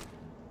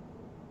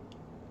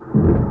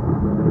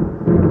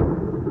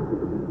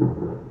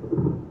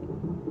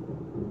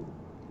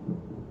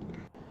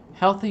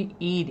 Healthy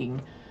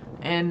eating.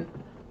 And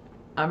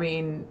I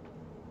mean,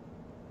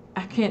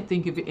 I can't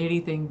think of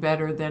anything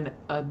better than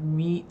a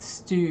meat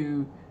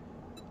stew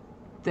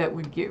that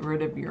would get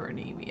rid of your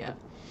anemia.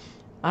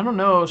 I don't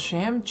know,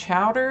 sham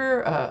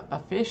chowder,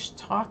 a fish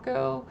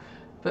taco,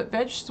 but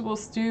vegetable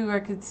stew I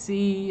could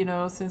see, you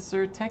know, since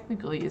there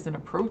technically isn't a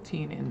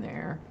protein in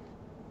there,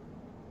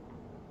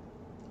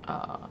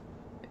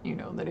 you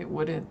know, that it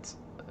wouldn't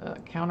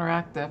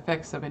counteract the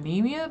effects of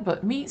anemia.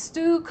 But meat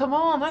stew, come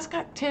on, that's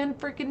got 10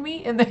 freaking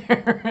meat in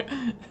there.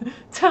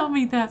 Tell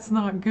me that's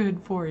not good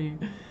for you.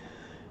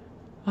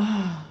 Look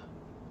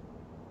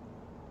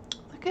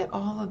at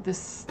all of this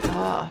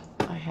stuff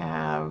I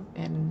have,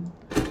 and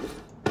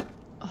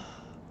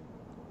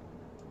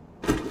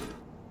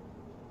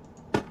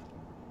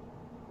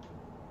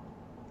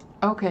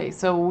okay,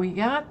 so we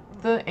got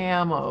the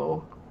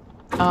ammo.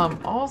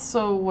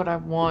 Also what I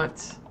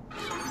want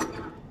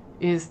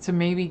is to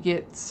maybe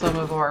get some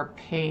of our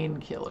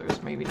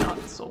painkillers, maybe not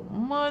so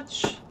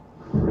much.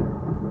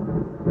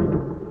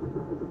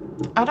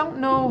 I don't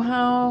know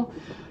how.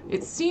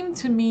 It seemed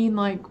to me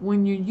like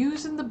when you're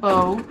using the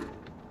bow,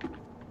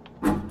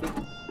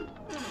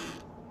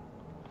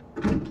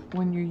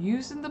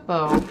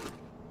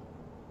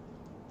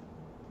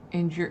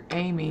 and you're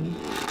aiming,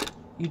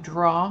 you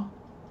draw,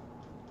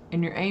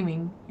 and you're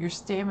aiming, your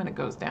stamina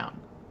goes down.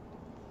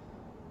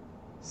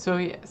 So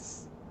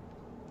yes,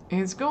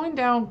 and it's going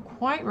down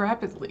quite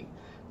rapidly.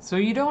 So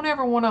you don't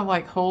ever want to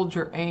like hold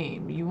your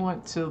aim. You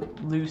want to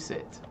loose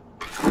it.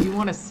 You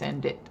want to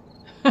send it.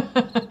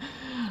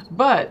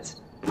 But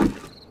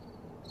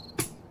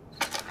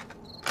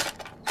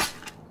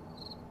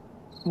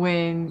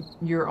when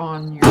you're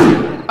on your...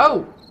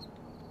 Oh!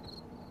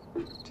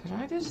 Did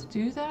I just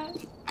do that?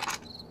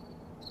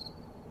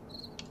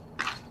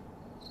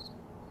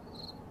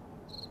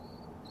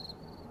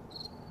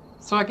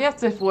 So I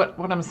guess if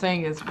what I'm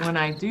saying is when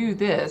I do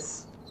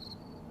this,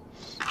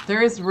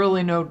 there is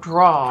really no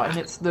draw, and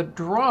it's the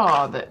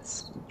draw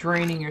that's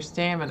draining your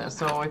stamina.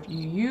 So if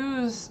you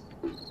use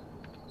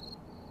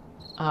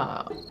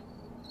a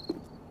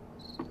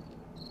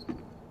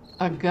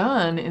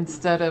gun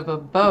instead of a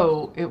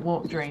bow, it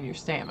won't drain your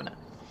stamina.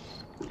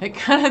 It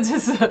kind of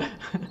just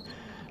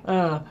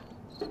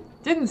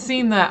didn't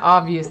seem that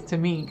obvious to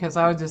me, because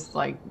I was just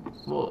like,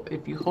 well,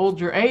 if you hold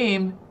your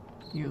aim,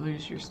 you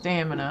lose your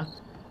stamina.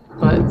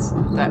 But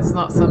that's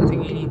not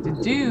something you need to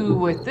do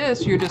with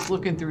this. You're just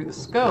looking through the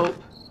scope.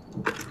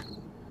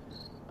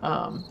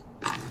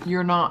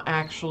 You're not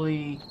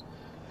actually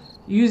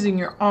using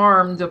your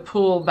arm to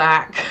pull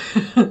back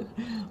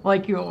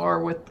like you are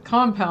with the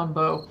compound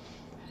bow.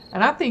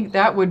 And I think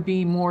that would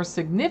be more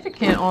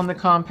significant on the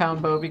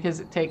compound bow,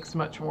 because it takes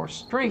much more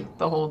strength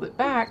to hold it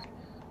back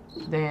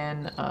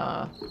than,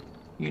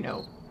 you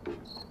know,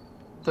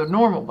 the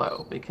normal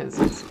bow, because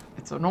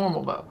it's a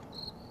normal bow.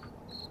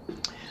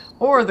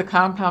 Or the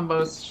compound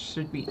bows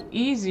should be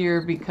easier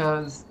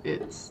because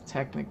it's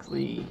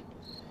technically,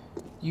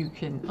 you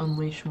can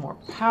unleash more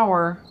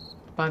power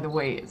by the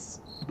way it's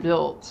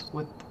built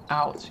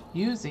without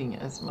using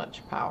as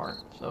much power.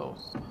 So,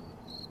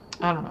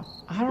 I don't know.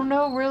 I don't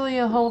know really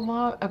a whole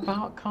lot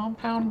about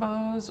compound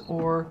bows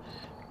or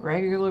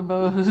regular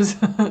bows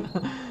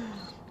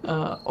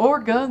or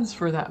guns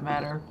for that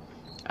matter.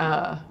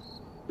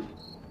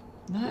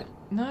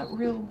 not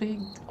real big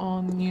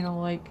on, you know,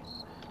 like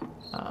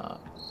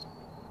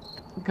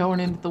going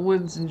into the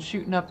woods and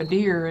shooting up a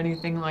deer or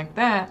anything like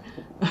that.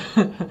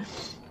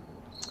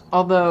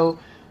 Although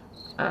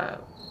I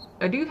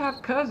do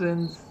have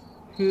cousins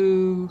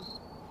who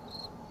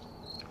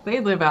they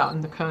live out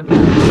in the country,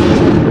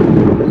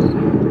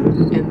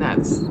 and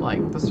that's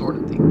like the sort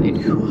of thing they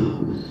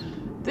do.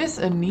 This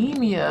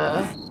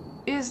anemia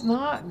is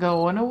not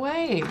going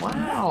away.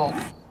 Wow.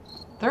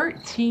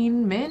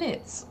 13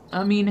 minutes.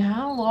 I mean,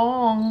 how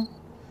long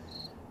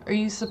are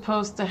you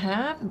supposed to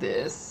have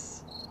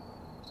this?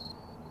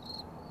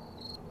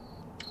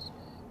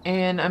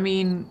 And I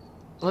mean,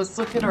 let's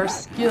look at our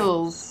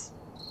skills.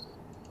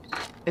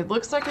 It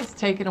looks like it's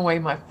taken away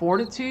my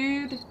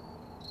fortitude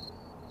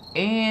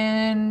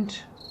and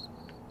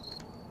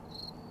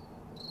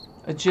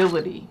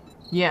agility.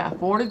 Yeah,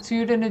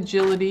 fortitude and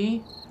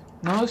agility.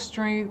 No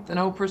strength,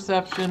 no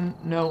perception,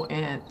 no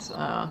int.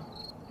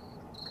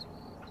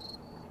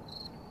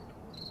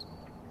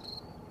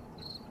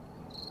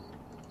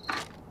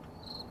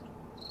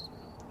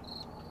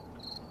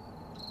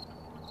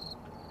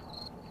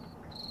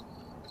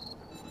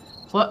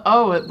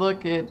 Oh,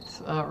 look, it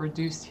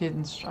reduced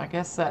hidden strike. I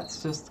guess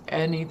that's just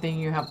anything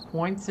you have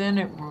points in.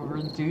 It will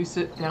reduce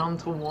it down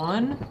to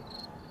 1.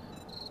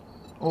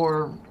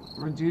 Or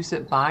reduce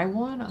it by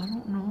 1. I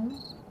don't know.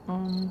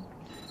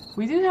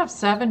 We do have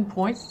 7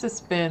 points to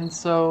spend,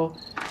 so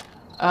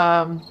we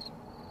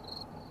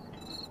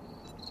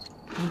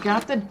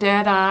got the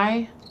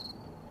Deadeye.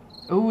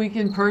 Oh, we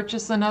can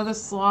purchase another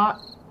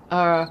slot,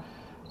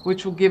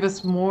 which will give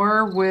us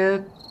more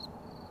with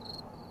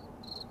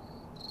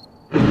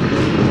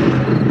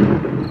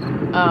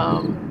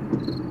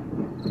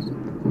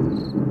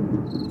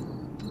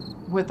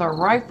our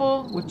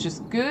rifle, which is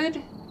good.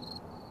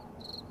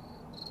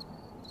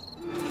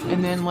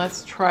 And then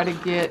let's try to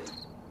get,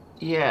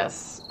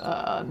 yes,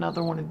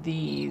 another one of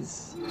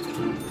these.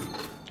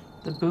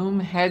 The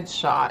boom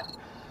headshot.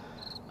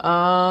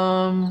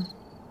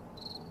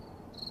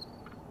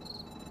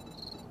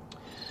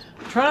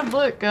 Trying to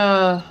look,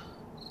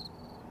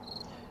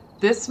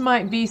 this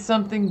might be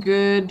something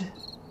good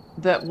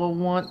that we'll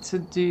want to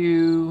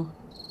do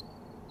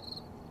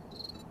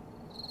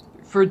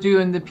for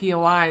doing the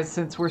POIs,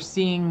 since we're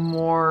seeing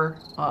more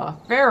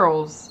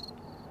ferals.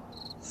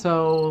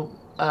 So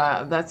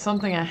that's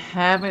something I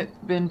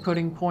haven't been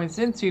putting points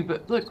into,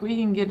 but look, we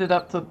can get it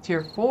up to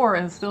tier 4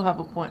 and still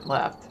have a point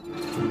left.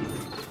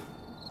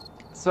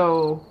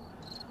 So,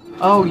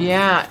 oh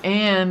yeah,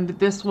 and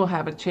this will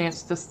have a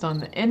chance to stun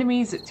the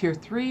enemies at tier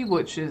 3,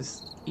 which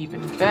is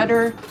even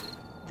better.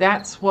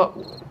 That's what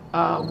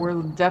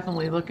we're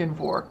definitely looking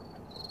for.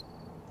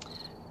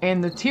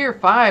 And the tier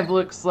 5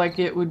 looks like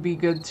it would be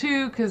good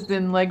too, because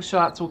then leg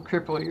shots will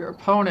cripple your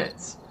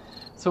opponents.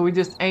 So we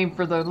just aim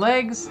for their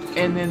legs,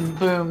 and then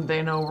boom,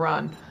 they know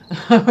run,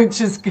 which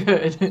is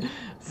good.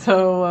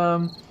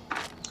 So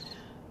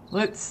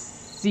let's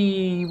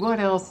see, what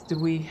else do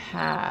we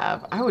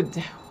have? I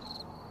would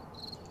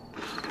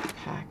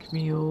pack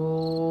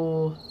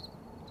mule.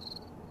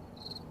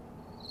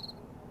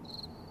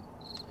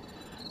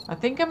 I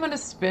think I'm gonna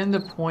spend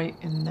a point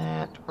in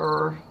that,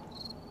 or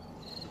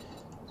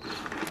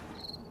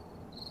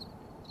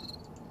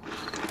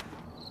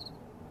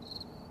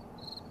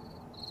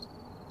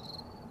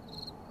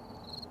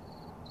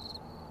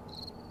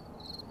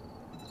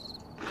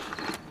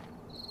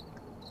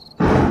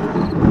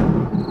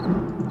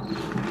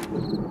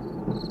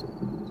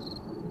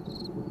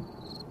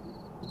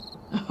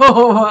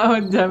oh,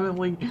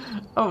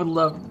 I would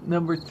love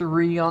number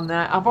 3 on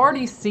that. I've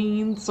already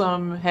seen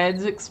some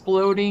heads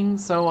exploding,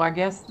 so I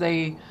guess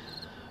they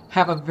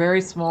have a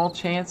very small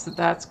chance that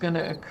that's going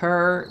to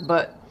occur,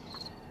 but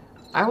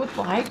I would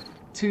like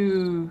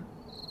to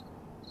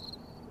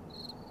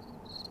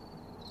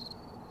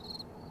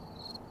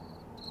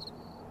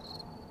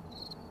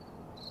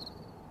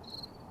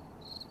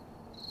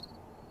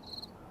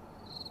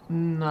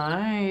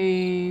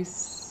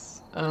nice.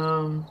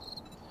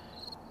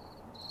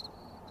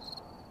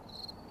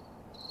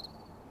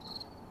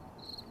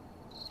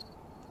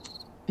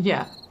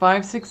 Yeah,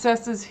 5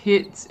 successes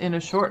hits in a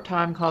short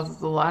time causes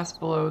the last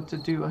blow to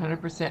do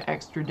 100%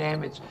 extra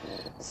damage.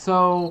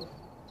 So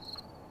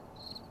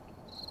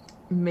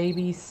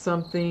maybe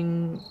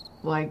something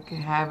like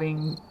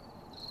having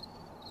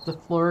the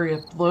flurry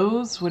of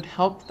blows would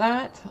help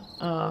that.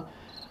 I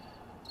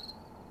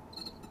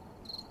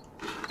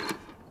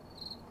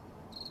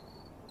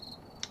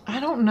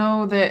don't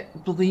know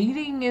that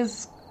bleeding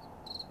is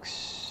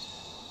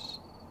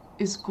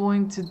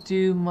going to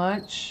do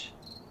much.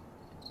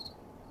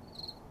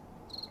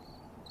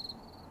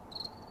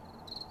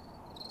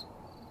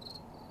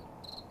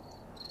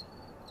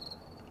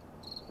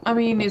 I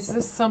mean, is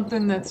this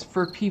something that's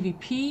for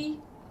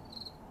PvP?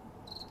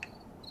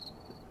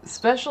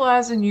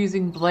 Specialize in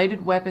using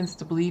bladed weapons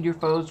to bleed your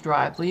foes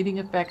dry. Bleeding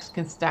effects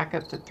can stack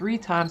up to 3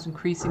 times,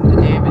 increasing the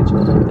damage.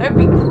 That'd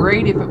be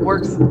great if it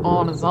works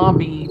on a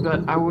zombie,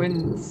 but I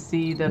wouldn't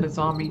see that a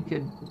zombie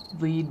could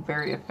bleed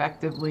very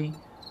effectively.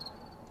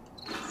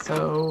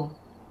 So,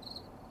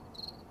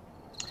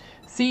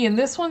 See, and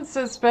this one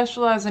says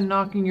specialize in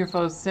knocking your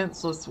foes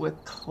senseless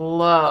with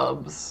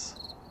clubs.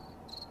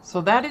 So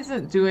that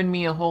isn't doing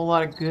me a whole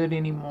lot of good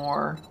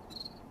anymore.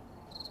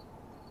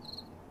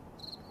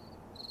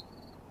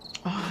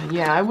 Oh,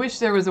 yeah, I wish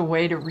there was a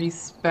way to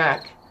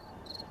respec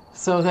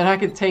so that I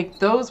could take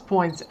those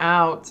points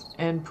out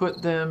and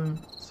put them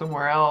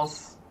somewhere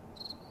else.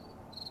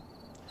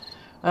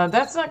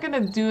 That's not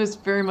going to do us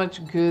very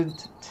much good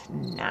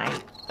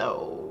tonight,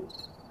 though.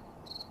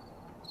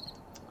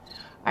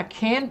 I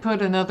can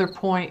put another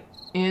point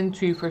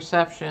into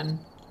perception.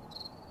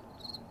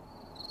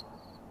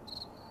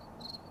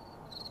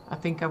 I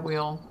think I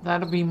will.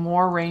 That'll be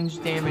more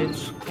range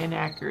damage and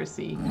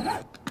accuracy.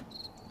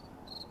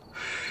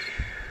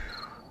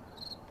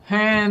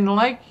 And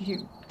like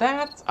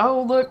that,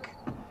 oh look,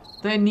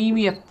 the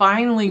anemia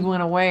finally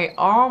went away.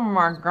 Oh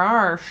my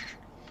gosh.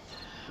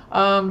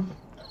 I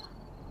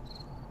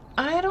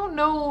don't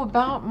know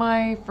about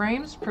my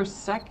frames per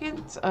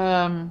second.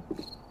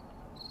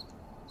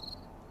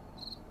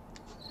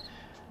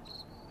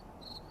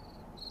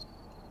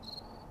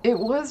 It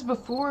was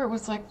before, it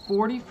was like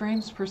 40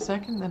 frames per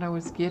second that I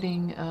was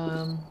getting.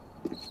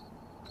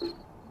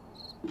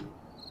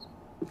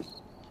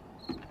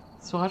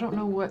 So I don't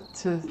know what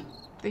to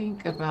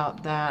think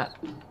about that.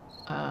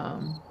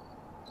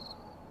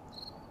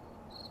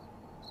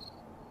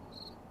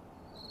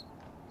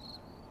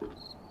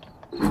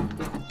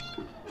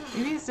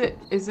 Maybe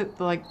is it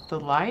like the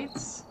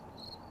lights?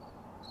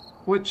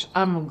 Which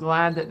I'm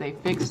glad that they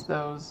fixed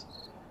those.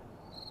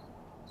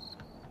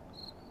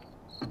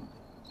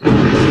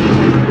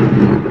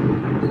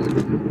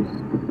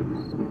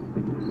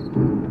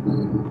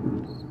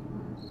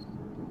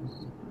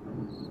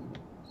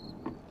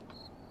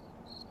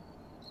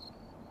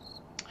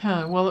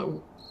 Huh,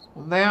 well,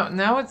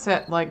 now it's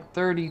at like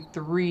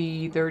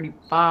 33,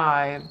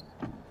 35.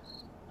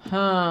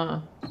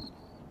 Huh.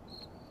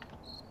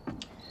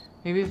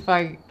 Maybe if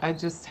I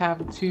just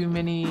have too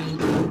many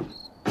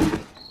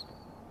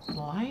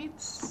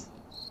lights?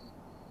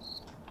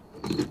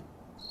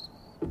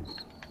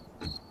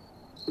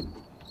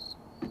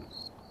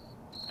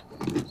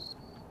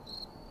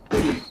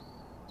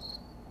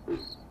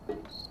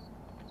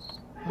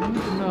 I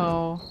don't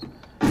know.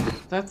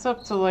 That's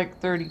up to like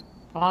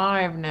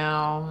 35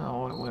 now.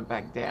 Oh, it went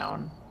back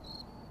down.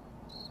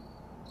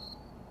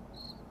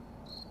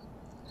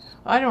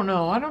 I don't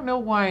know. I don't know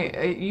why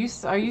I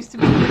used to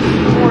be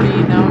getting 40,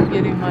 now I'm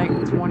getting like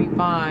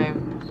 25.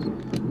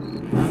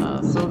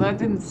 So that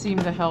didn't seem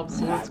to help.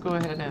 So let's go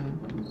ahead and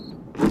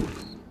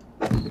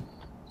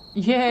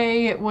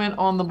yay! It went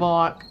on the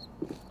block.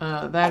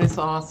 That is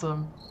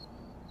awesome.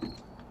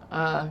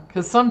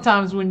 Because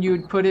sometimes when you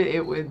would put it,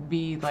 it would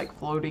be like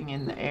floating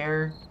in the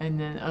air, and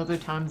then other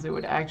times it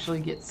would actually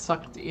get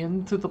sucked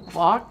into the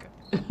block.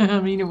 I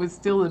mean, it would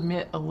still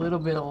emit a little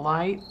bit of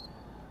light.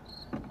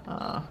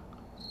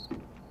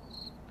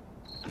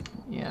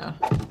 Yeah.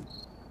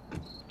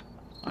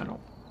 I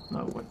don't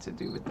know what to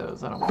do with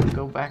those. I don't want to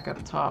go back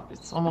up top.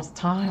 It's almost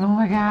time. Oh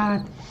my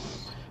god.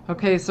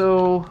 Okay,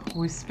 so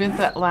we spent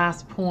that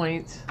last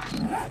point.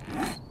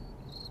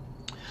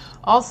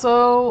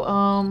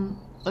 Also,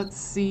 let's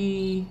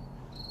see.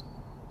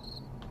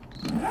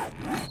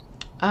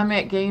 I'm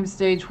at game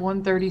stage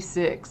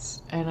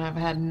 136, and I've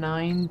had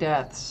 9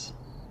 deaths.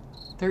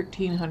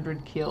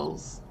 1,300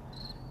 kills.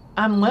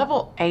 I'm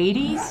level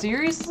 80?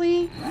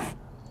 Seriously?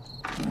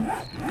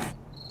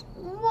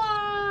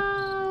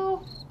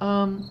 Wow.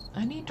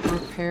 I need to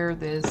repair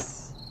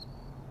this.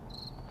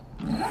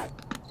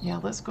 Yeah,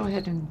 let's go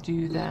ahead and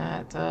do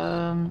that.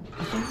 I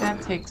think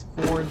that takes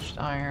forged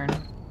iron.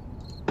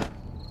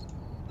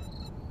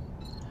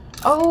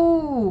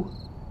 Oh!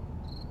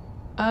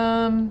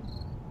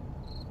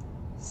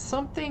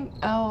 Something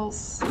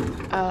else.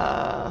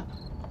 While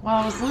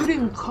I was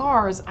looting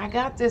cars, I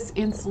got this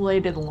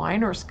insulated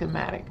liner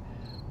schematic.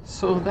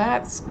 So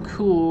that's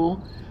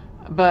cool.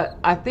 But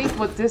I think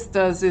what this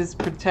does is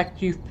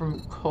protect you from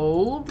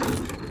cold.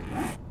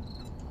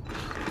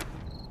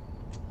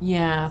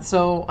 Yeah,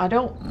 so I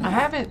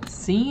haven't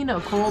seen a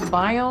cold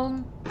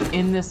biome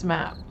in this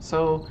map.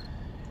 So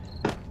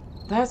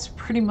that's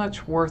pretty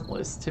much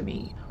worthless to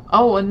me.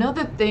 Oh,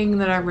 another thing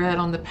that I read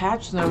on the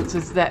patch notes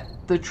is that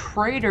the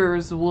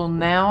traders will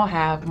now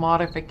have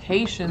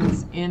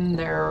modifications in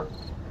their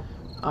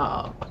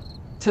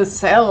to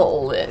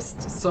sell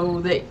list, so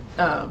that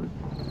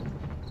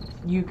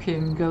you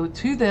can go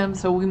to them.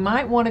 So we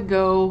might want to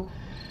go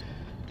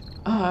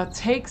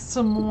take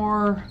some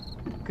more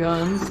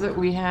guns that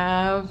we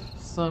have,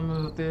 some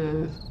of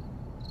the,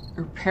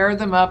 repair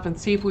them up and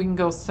see if we can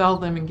go sell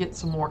them and get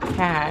some more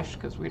cash,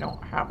 because we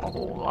don't have a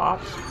whole lot.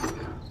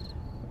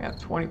 We got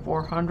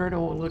 2,400.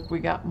 Oh look, we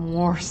got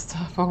more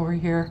stuff over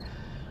here.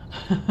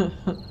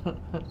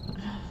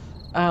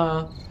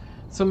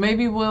 So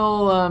maybe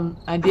we'll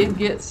I did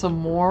get some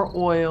more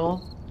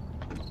oil.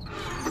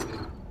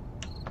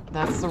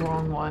 That's the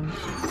wrong one.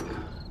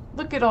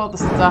 Look at all the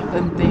stuff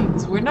and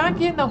things. We're not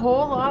getting a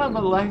whole lot of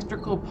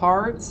electrical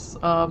parts,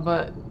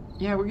 but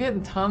yeah, we're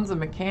getting tons of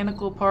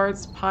mechanical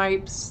parts,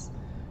 pipes,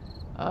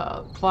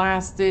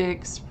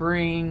 plastic,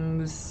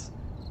 springs,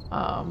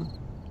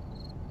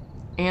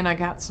 and I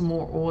got some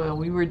more oil.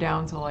 We were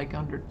down to like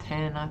under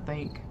 10, I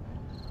think.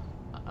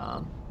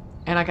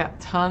 And I got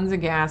tons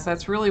of gas.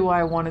 That's really why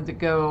I wanted to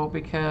go,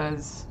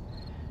 because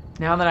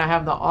now that I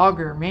have the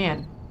auger,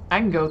 man, I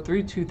can go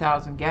through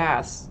 2,000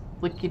 gas.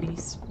 Lickety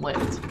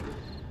split.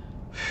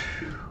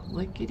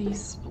 Lickety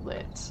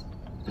split.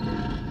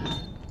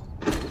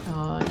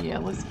 Yeah,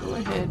 let's go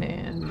ahead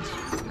and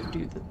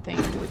do the thing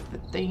with the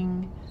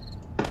thing.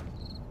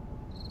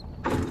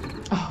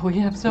 Oh, we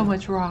have so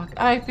much rock.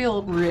 I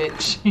feel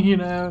rich, you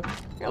know. I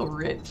feel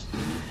rich.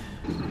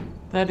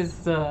 That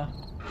is,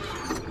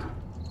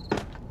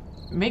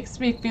 makes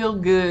me feel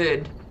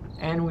good.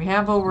 And we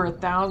have over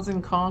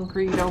 1,000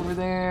 concrete over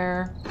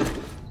there.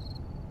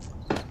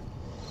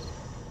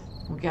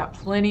 We got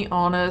plenty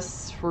on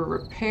us for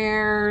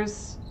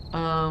repairs.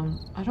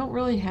 I don't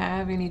really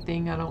have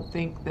anything, I don't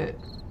think, that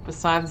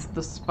besides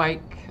the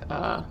spike,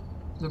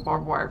 the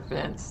barbed wire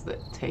fence that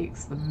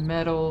takes the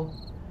metal.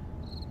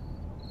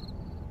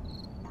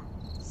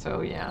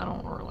 So yeah, I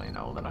don't really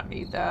know that I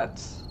need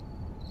that.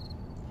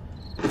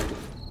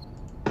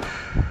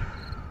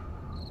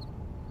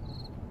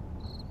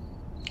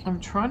 I'm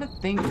trying to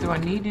think, do I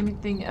need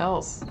anything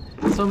else?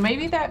 So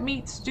maybe that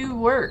meat stew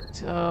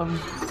worked. I'm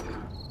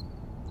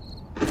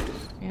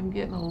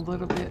getting a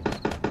little bit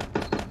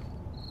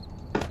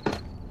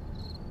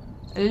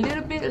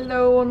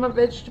low on my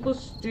vegetable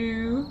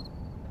stew.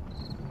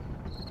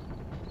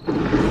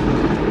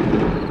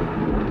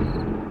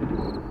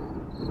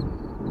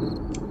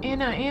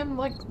 And I am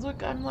like,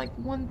 look, I'm like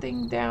one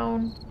thing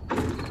down.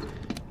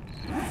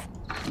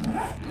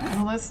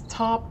 Now let's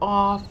top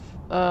off.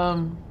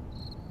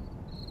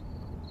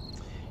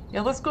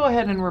 Yeah, let's go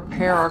ahead and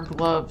repair our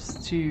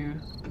gloves too.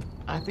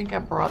 I think I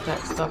brought that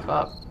stuff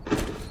up.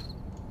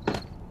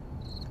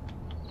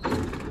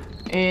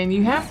 And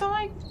you have to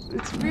like,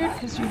 it's weird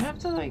because you have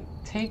to like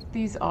take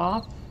these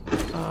off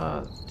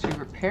to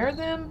repair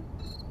them.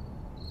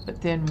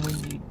 But then when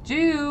you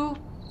do,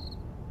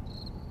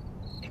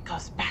 it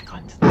goes back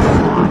onto the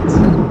slot.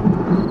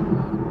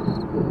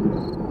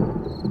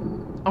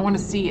 I want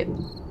to see it.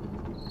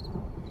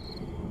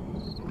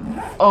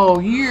 Oh,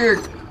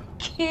 you're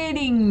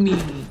kidding me.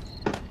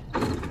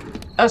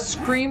 A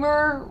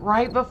screamer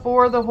right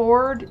before the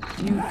Horde?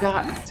 You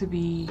got to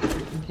be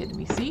freaking kidding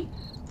me. See?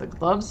 The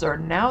gloves are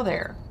now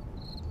there.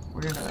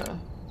 We're gonna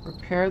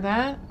repair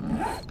that.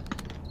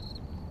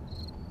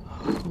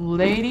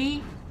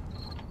 Lady,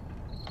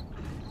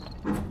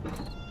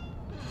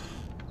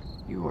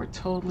 you are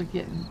totally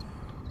getting...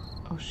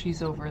 Oh,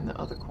 she's over in the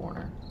other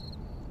corner.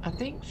 I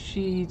think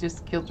she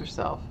just killed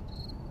herself.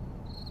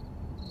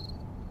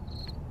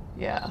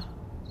 Yeah.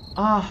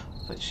 Ah,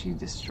 but she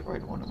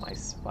destroyed one of my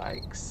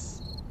spikes.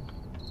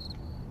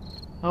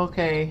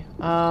 Okay,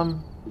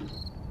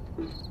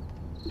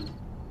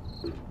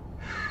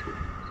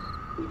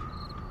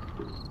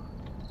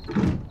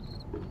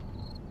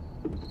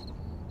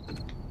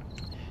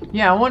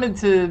 yeah, I wanted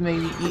to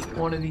maybe eat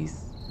one of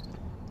these.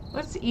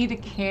 Let's eat a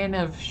can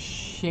of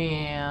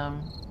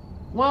sham.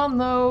 Well,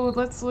 no,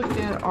 let's look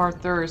at our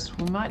thirst.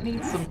 We might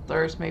need some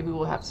thirst. Maybe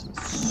we'll have some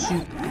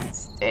soup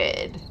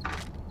instead.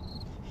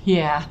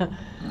 Yeah,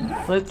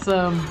 let's,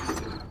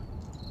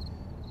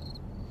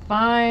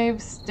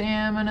 5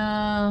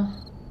 stamina.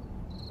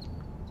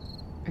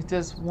 It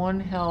does 1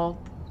 health,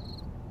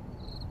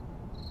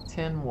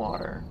 10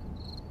 water.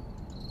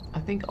 I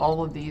think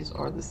all of these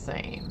are the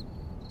same.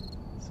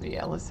 So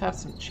yeah, let's have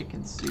some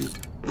chicken soup.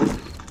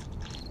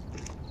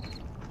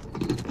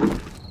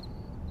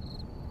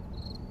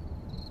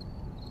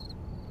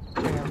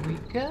 There we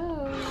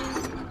go.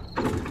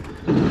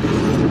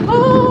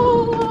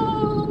 Oh!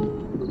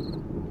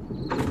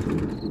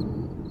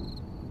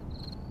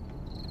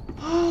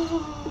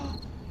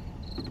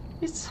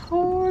 It's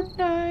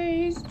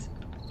organized.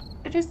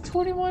 It is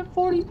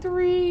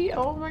 21:43.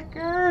 Oh my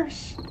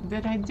gosh.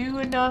 Did I do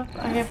enough?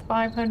 I have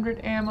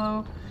 500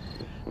 ammo.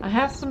 I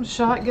have some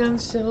shotgun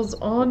shells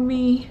on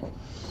me.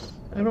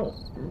 I don't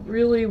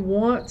really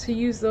want to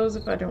use those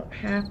if I don't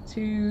have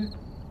to.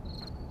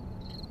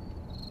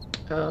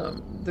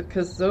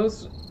 Because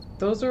those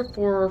are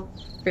for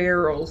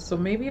ferals. So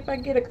maybe if I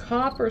get a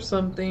cop or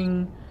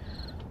something,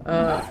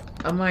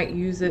 I might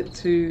use it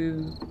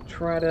to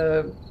try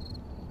to,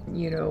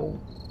 you know,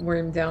 wear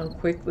him down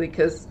quickly.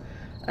 Because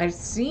I've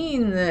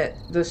seen that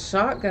the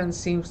shotgun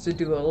seems to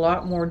do a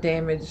lot more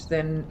damage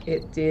than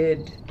it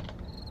did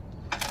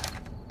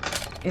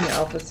in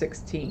Alpha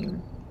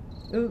 16.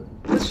 The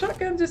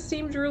shotgun just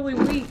seems really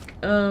weak.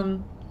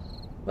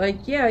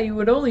 Like, yeah, you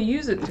would only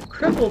use it to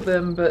cripple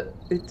them, but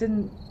it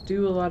didn't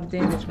do a lot of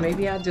damage.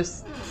 Maybe I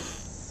just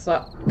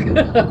suck.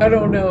 I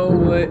don't know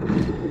what.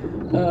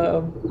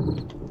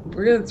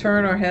 We're gonna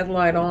turn our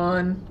headlight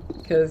on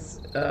because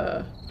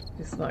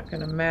it's not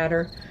gonna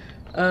matter.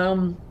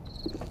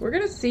 We're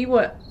gonna see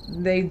what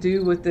they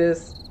do with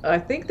this. I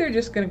think they're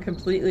just gonna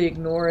completely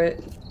ignore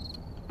it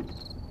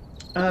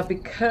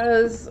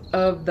because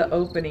of the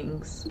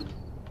openings.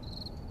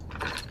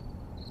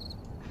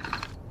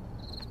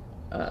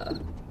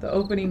 The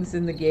openings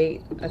in the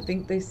gate, I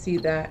think they see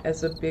that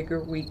as a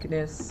bigger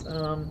weakness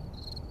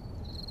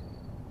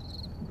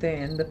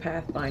than the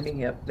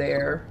pathfinding up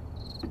there.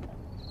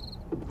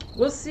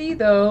 We'll see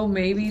though,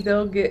 maybe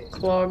they'll get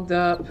clogged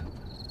up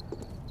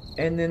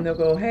and then they'll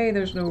go, hey,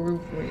 there's no room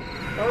for me.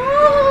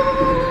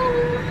 Oh,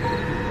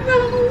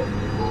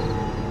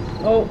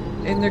 no. Oh,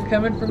 and they're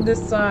coming from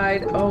this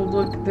side. Oh,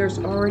 look, there's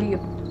already a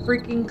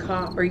freaking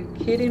cop. Are you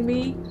kidding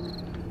me?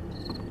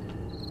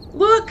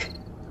 Look!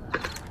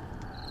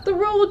 The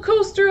roller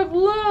coaster of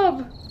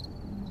love!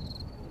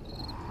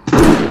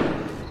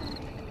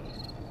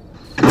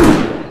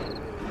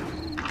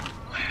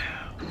 Wow.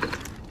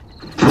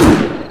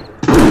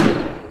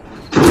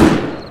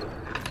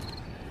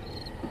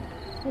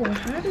 Oh,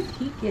 how did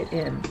he get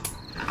in?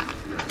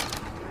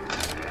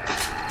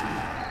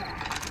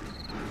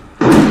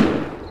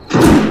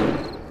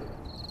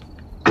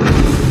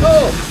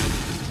 Oh!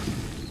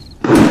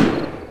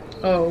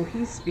 Oh,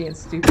 he's being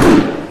stupid.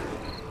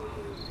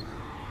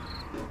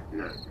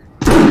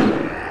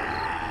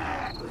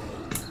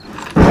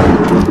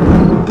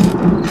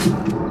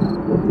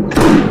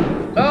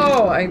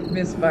 Oh, I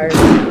misfired.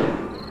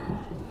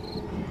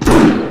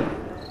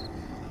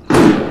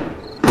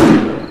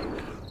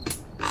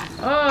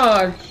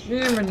 Oh,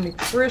 Jiminy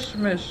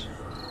Christmas.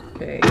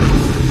 Okay.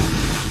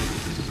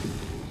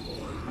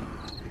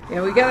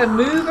 Yeah, we gotta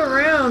move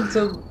around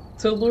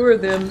to lure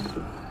them.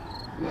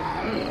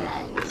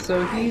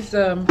 So he's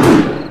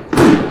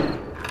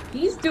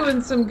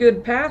doing some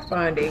good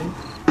pathfinding.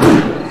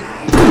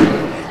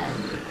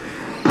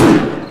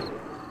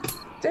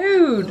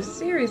 Dude,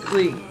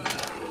 seriously.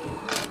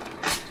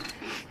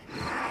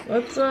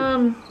 Let's see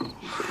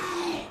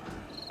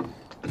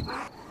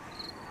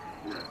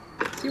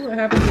what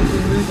happens if we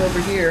move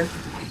over here.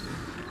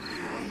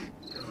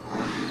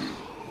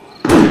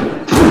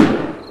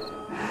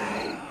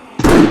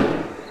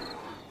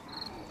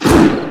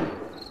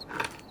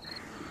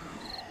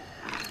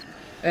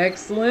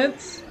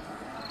 Excellent.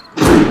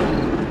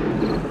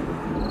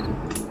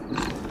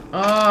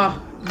 Ah,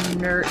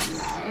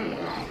 nerds.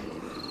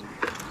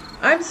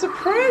 I'm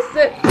surprised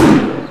that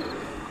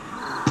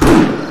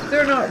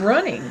they're not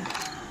running.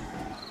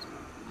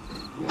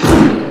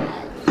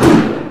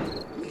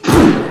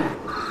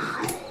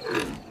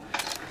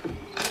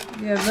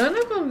 Yeah, none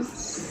of them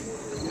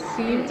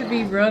seem to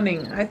be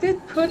running. I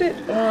did put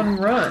it on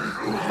run.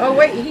 Oh,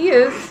 wait, he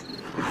is.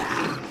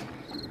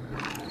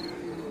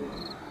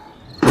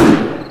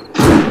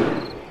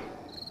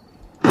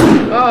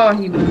 Oh,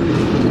 he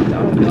moved.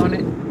 Doggone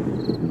it.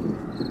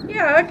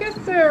 Yeah, I guess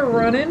they're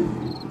running.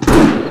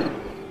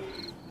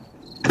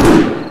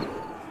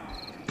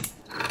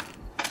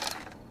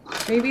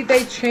 Maybe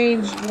they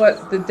changed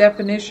what the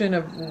definition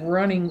of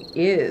running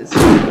is.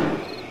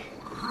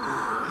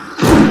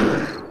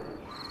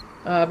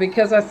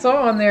 Because I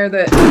saw on there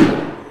that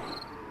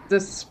the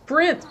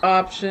sprint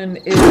option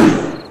is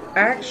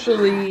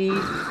actually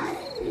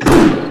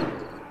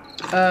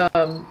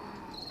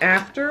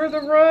after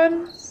the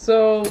run.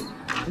 So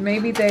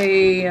maybe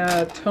they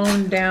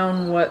toned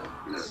down what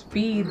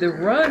speed the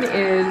run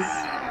is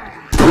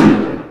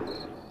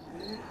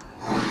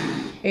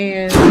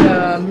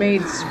and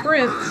made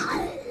sprint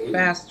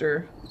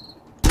faster.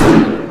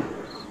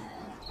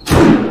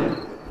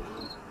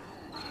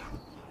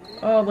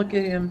 Oh, look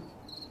at him.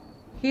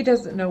 He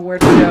doesn't know where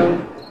to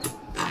go.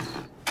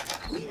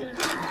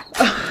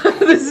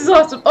 This is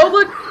awesome. Oh,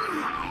 look!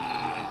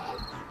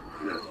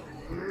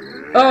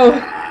 Oh,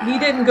 he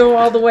didn't go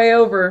all the way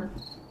over.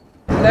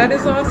 That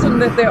is awesome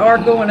that they are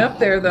going up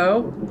there,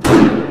 though.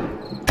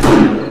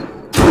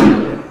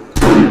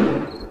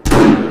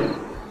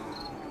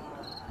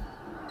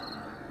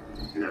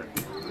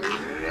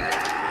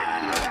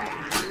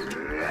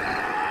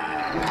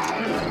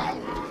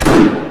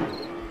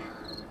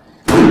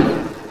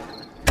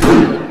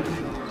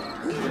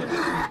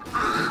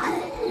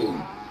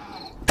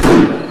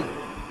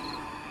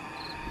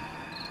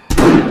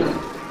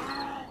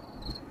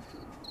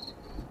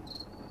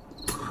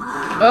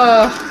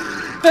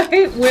 I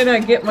hate when I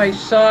get my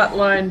shot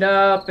lined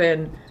up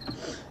and...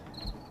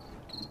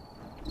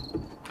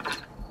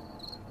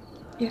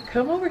 Yeah,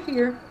 come over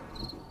here.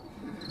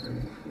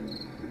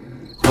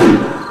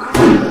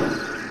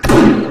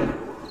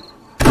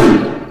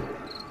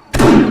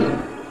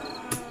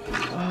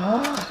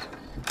 Oh.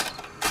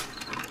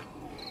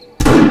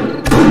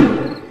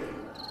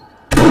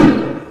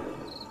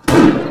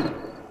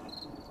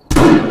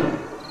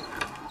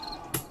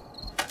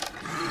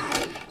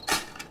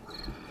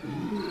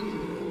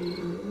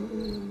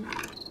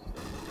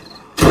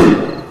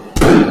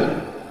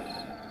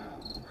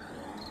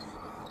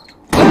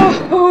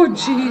 Oh,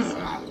 jeez.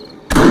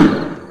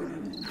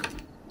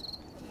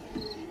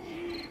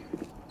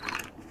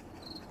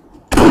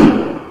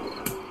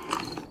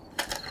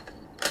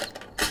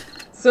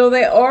 So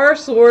they are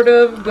sort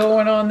of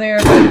going on there,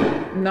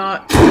 but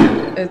not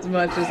as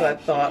much as I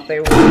thought they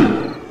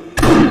would.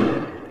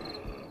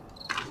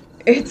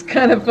 It's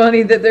kind of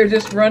funny that they're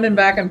just running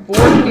back and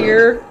forth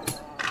here,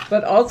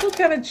 but also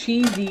kind of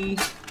cheesy.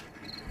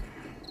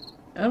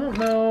 I don't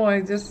know,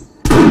 I just...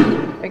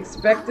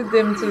 expected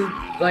them to,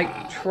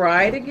 like,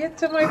 try to get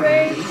to my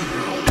base.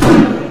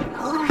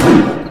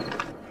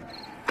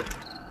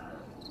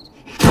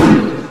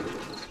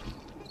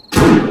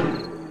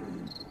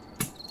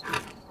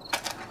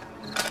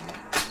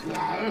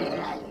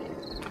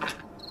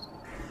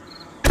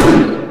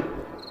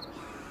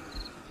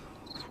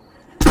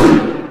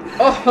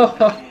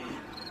 Oh,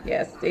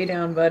 yeah, stay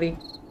down, buddy.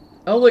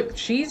 Oh, look,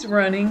 she's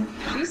running.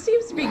 She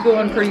seems to be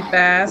going pretty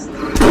fast.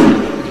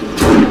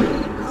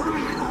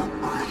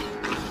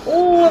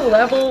 Oh,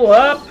 level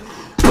up.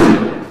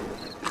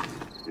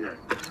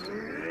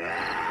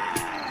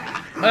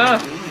 Ah.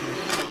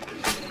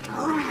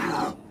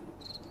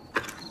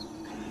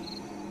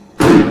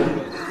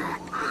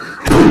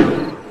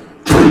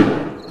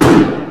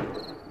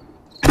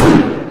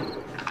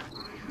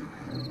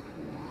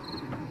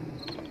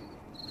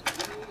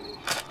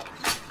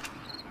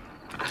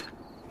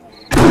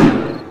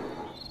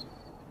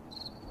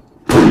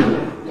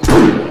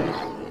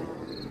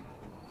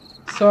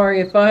 Sorry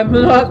if I'm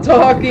not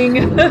talking.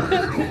 Yeah,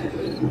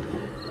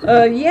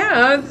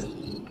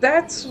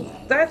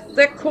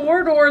 that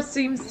corridor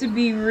seems to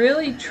be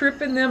really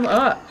tripping them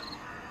up.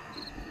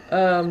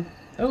 Oh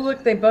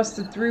look, they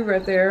busted through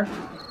right there.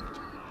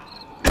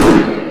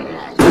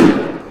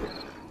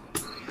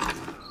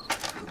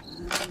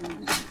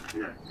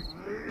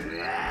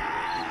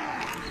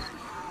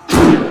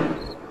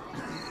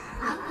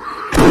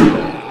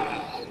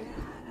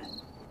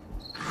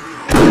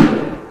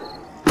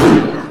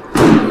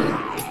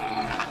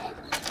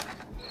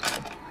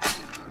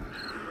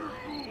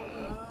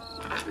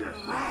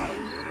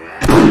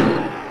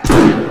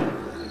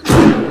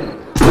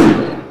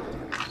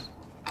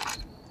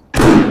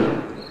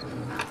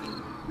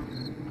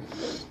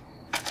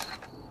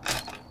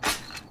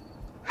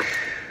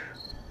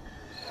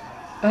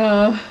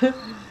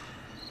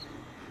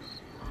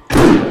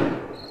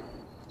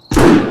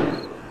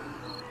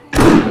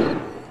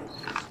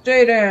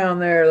 Stay down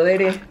there,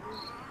 lady.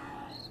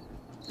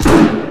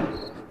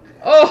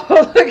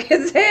 Oh, look,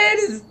 his head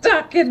is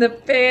stuck in the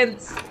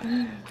fence.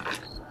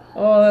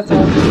 Oh, that's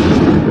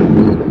awesome.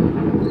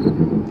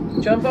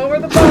 Jump over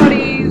the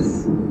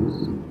bodies.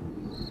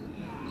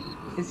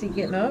 Is he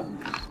getting up?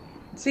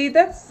 See,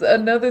 that's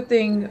another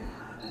thing.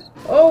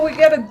 Oh, we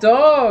got a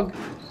dog.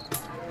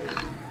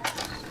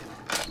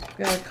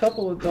 Got a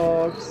couple of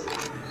dogs.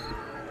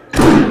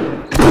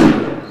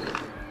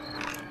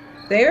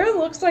 There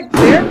looks like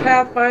their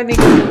pathfinding is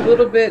a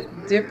little bit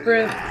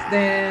different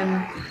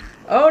than...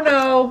 Oh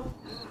no!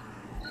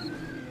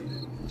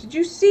 Did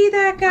you see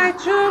that guy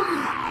jump?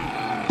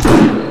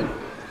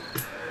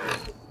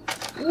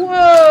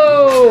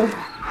 Whoa!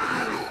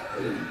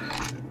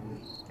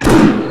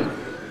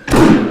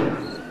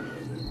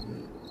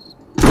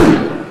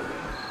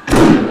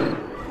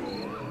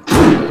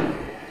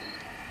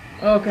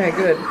 Okay,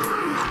 good.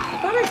 I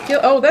thought I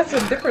killed... Oh, that's a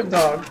different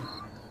dog.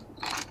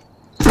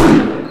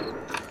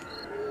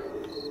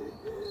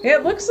 Yeah,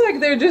 it looks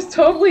like they're just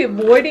totally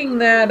avoiding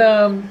that,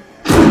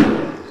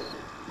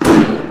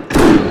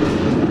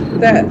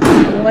 that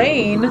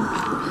lane.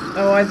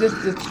 Oh, I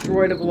just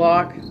destroyed a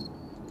block.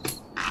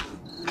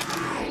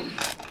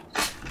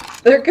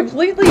 They're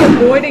completely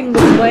avoiding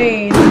the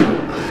lane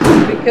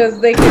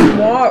because they can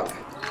walk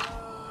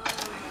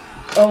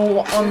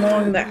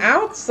along the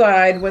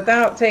outside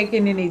without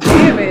taking any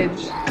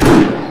damage.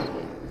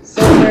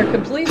 So they're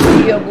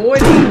completely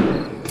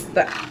avoiding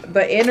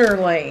the inner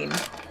lane.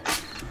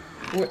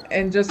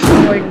 And just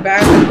going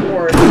back and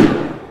forth.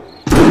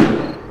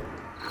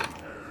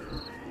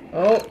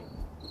 Oh.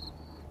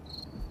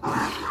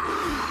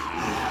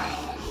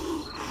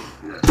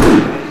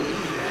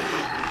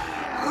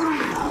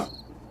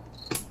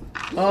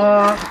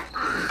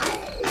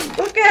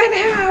 Look at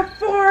how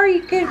far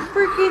you can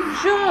freaking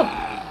jump.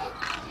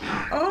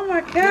 Oh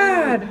my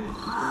god.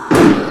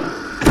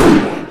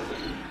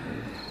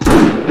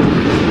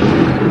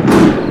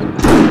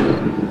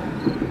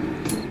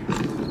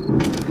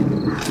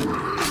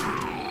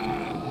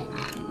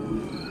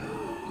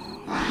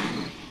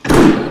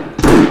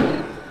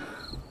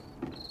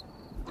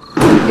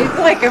 He's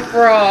like a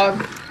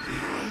frog.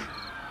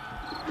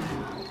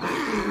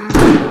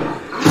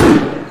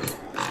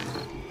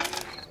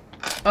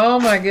 Oh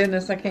my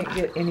goodness, I can't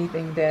get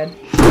anything dead.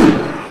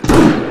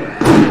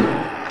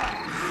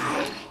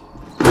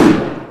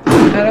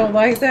 I don't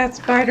like that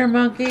spider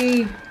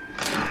monkey.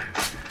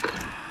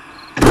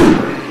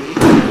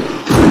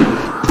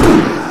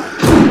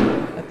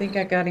 I think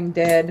I got him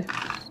dead.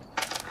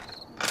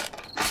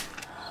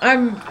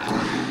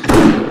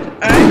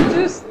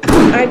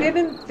 I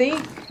didn't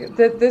think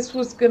that this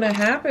was gonna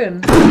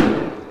happen.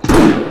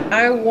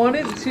 I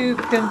wanted to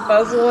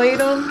confuzzlate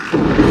them,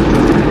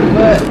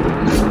 but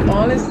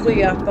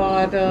honestly, I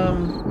thought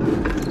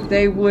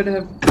they would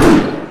have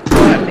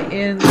gotten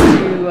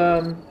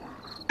into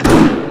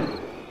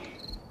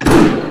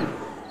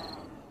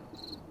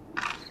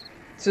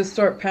to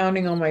start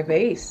pounding on my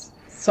base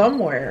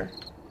somewhere,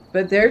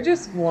 but they're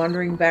just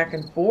wandering back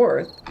and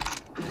forth.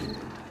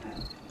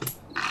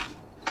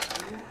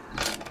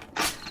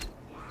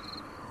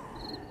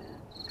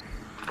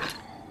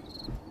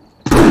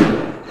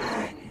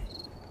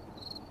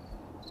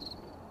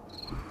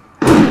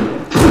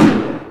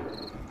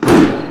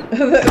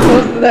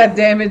 Most of that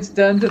damage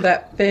done to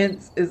that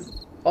fence is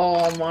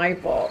all my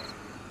fault.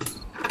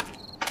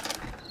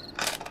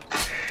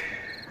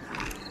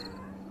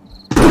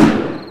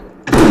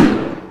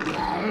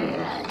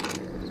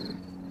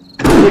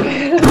 Look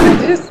at them,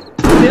 they're just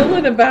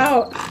milling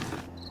about.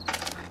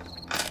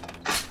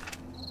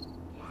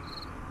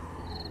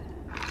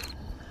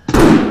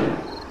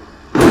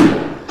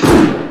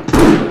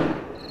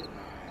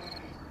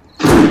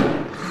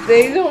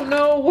 They don't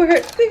know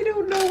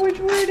which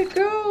way to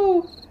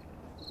go.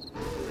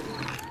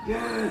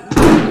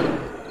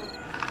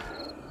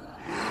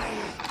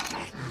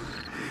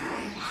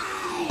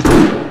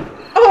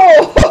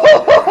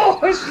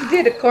 Oh, she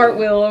did a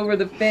cartwheel over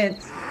the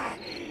fence.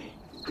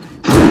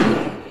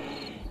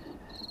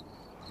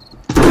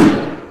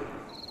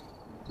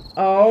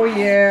 Oh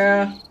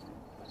yeah.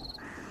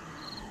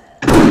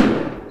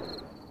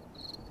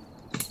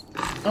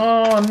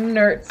 Oh,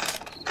 nerds.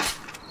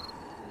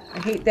 I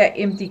hate that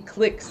empty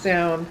click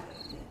sound.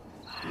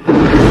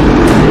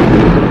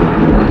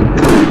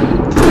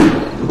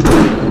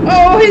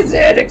 Oh, his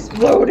head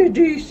exploded.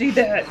 Do you see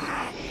that?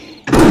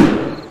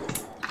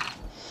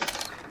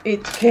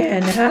 It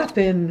can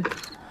happen.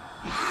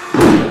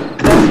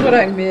 That's what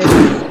I miss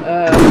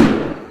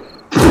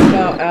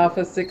about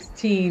Alpha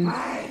 16.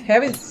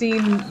 Haven't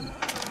seen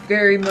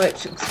very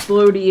much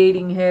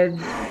explodiating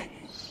heads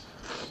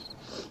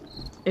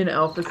in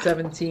Alpha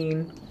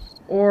 17.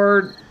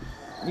 Or,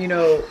 you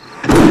know,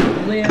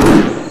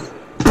 limbs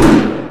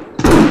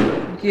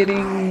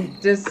getting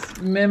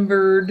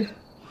dismembered.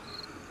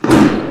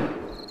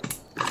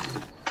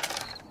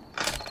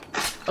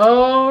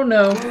 Oh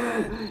no.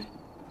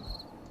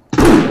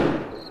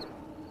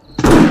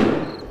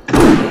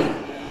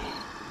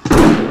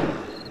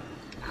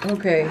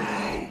 Okay.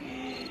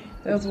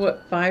 That was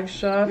what, 5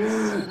 shots?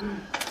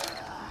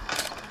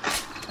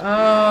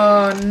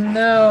 Oh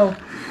no.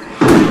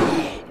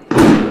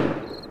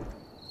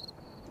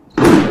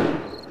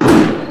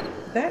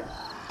 That...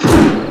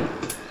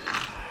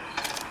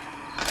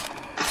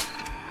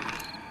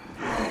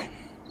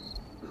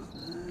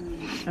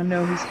 I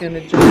know he's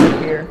gonna jump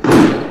up here.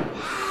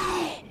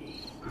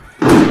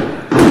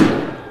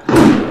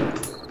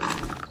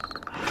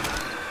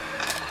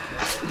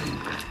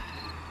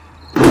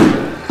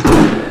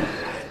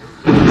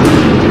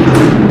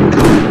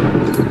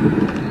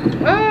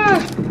 Ah!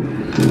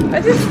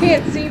 I just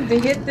can't seem to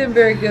hit them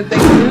very good. They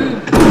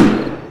move.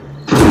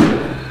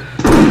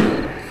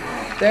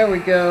 There we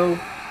go.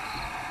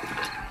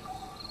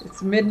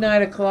 It's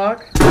midnight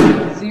o'clock.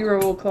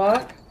 0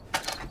 o'clock.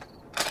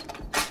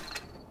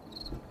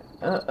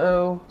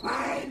 Uh-oh.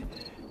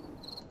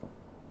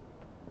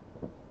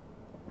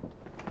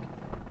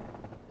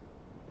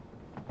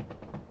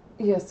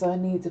 Yes, I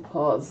need to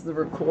pause the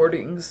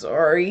recording.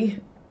 Sorry.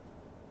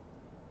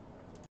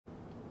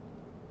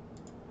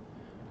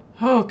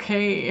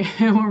 Okay,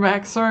 we're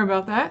back. Sorry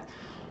about that.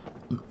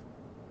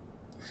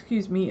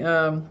 Excuse me.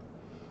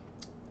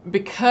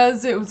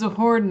 Because it was a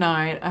Horde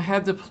night, I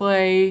had to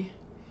play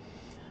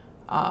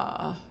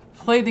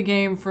the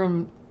game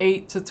from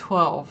 8 to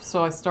 12.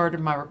 So I started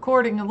my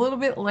recording a little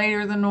bit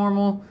later than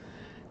normal,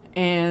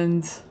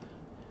 and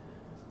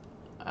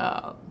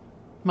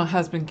my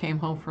husband came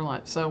home for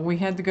lunch. So we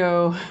had to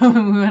go,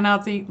 we went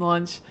out to eat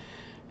lunch,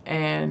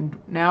 and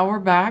now we're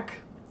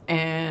back.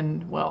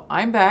 And, well,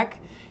 I'm back.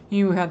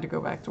 You had to go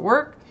back to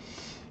work.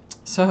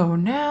 So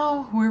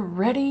now we're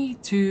ready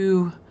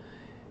to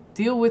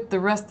deal with the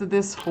rest of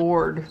this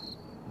horde.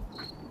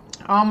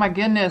 Oh my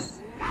goodness.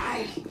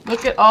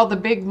 Look at all the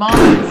big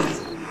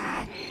mamas.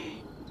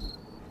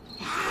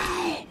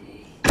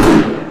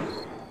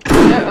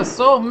 There are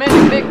so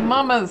many big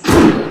mamas.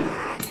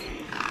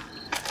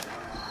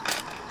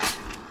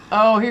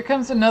 Oh, here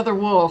comes another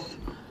wolf.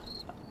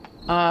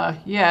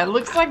 Yeah, it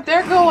looks like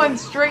they're going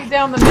straight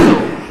down the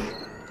middle.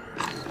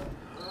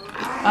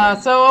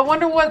 So I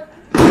wonder what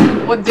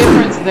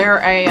difference their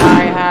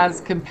AI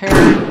has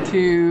compared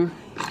to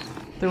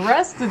the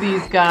rest of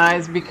these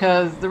guys,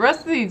 because the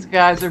rest of these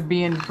guys are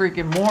being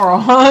freaking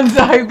morons,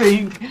 I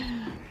think.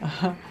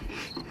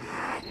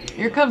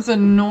 Here comes a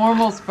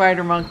normal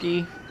spider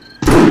monkey.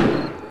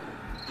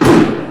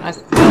 I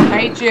still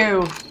hate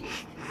you.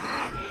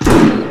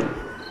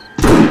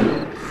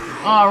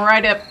 Oh,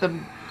 right up the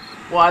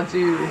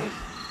wazoo.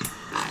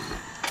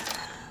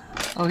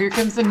 Oh, here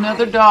comes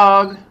another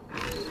dog.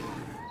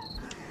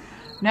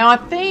 Now I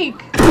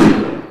think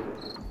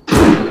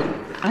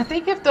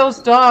if those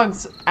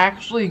dogs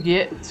actually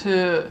get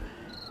to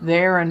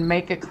there and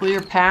make a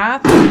clear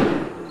path,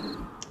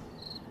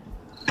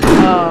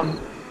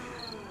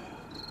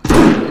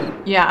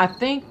 yeah, I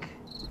think,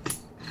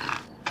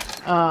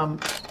 oh,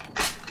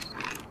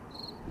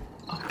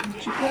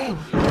 where'd you go?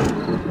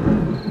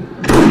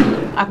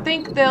 I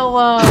think they'll,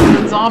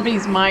 the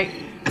zombies might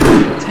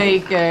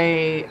take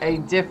a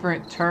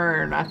different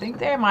turn. I think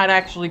they might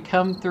actually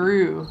come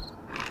through.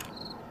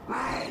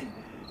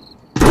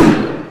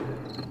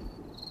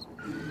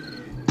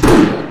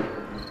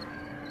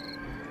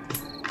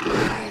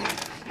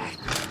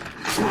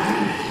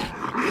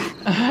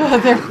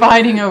 They're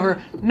fighting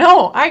over.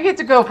 No, I get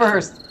to go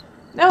first.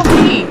 No,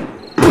 me.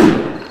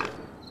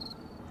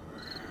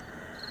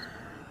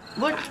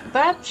 Look,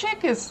 that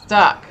chick is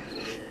stuck.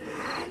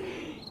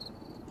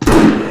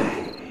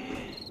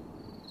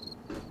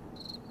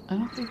 I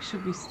don't think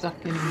she'll be stuck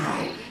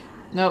anymore.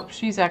 Nope,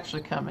 she's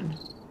actually coming.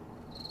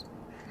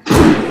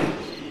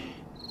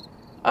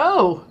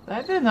 Oh,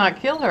 that did not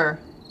kill her.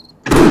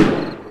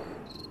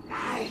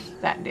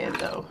 That did,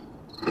 though.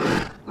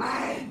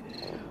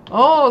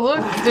 Oh,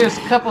 look, there's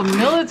a couple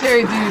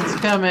military dudes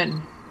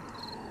coming.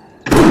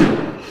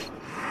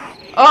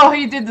 Oh,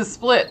 he did the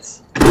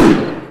splits.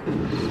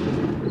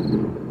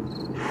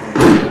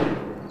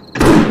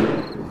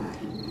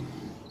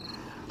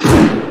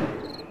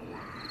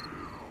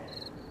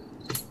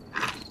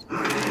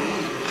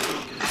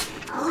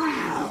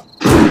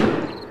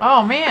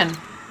 Oh, man.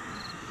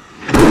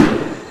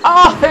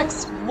 Oh,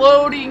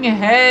 exploding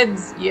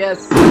heads.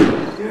 Yes.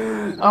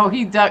 Oh,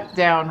 he ducked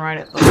down right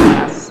at the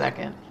last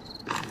second.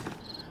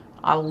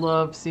 I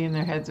love seeing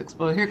their heads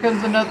explode. Here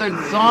comes another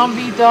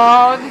zombie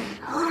dog.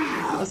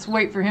 Let's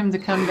wait for him to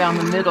come down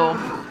the middle.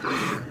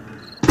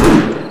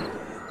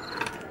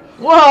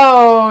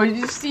 Whoa! Did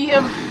you see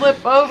him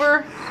flip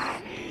over?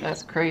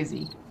 That's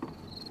crazy.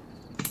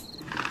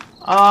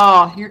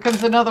 Oh, here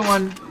comes another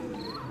one.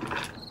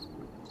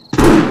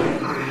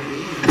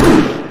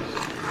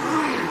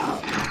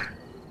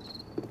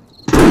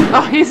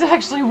 Oh, he's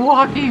actually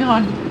walking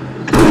on...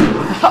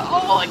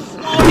 Oh,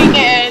 exploding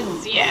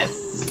heads!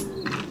 Yes!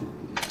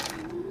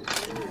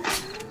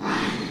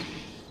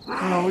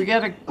 Oh, we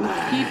gotta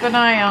keep an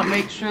eye out,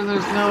 make sure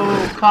there's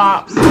no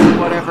cops or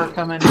whatever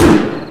coming.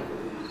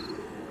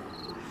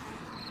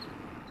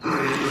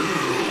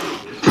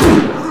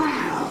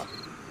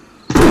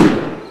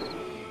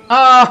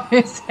 Oh,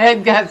 his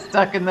head got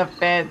stuck in the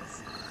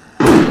fence.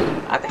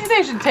 I think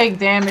they should take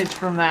damage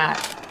from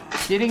that.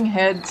 Getting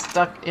head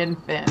stuck in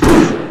fence.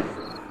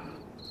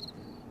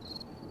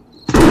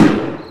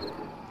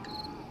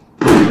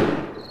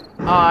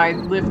 Oh, I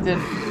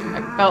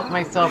felt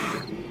myself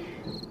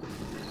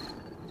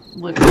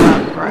lift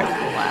up right at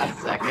the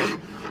last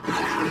second.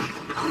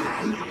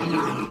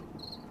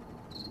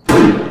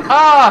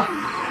 Ah!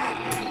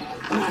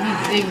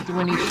 He zigged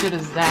when he should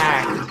have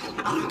zagged.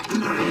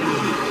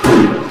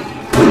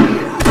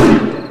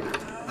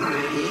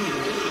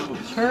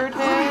 Turd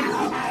head?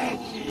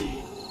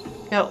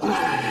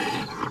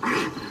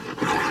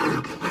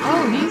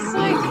 Oh, he's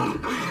like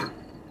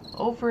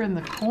over in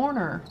the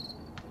corner.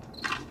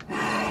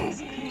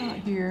 Let's come out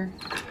here.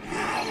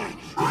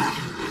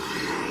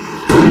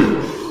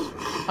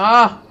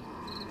 Ah!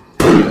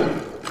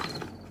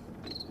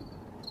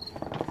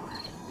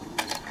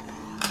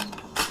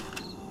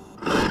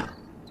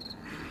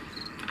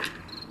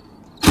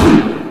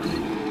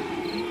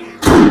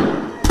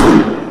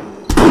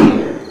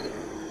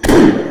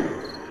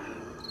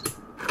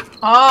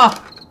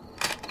 Ah!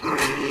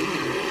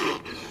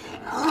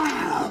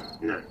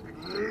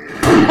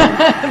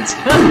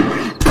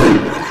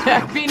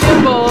 Happy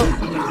nibbles!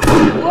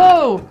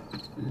 Whoa!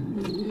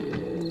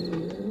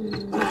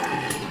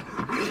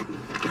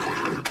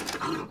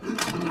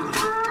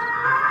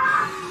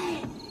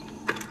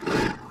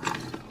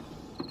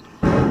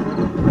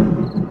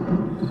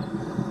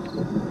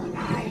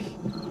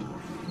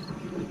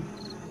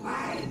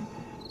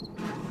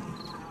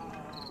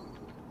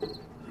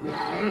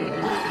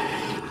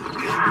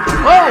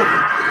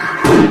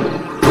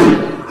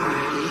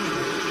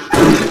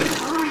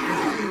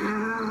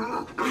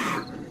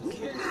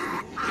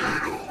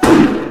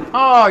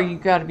 Oh, you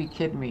gotta be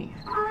kidding me.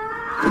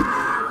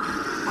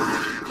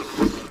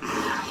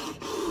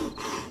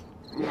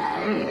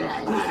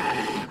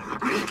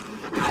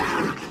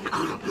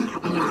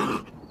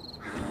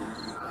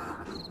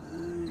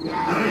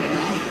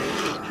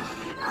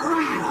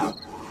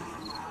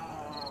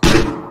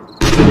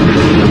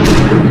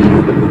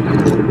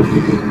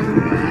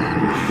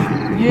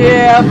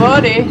 Yeah,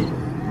 buddy.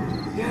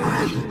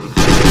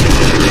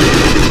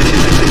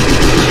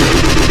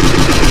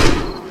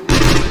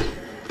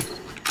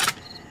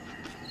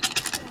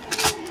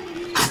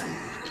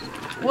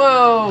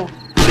 Whoa!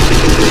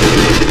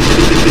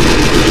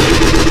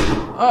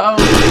 Uh-oh.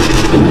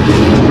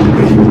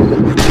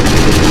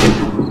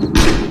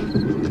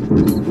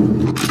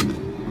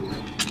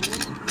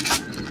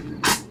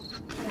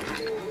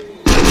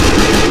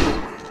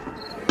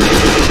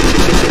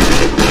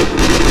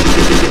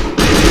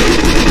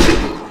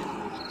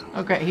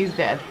 Okay, he's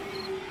dead.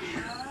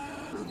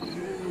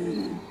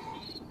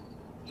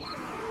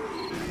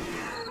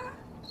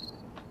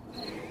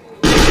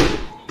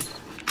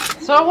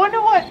 So I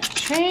wonder what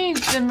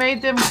changed and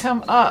made them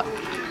come up.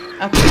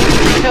 I think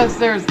it's because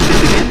the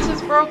fence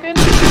is broken.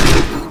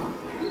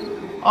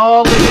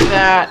 Oh, look at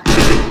that.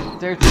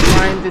 They're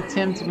trying to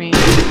tempt me.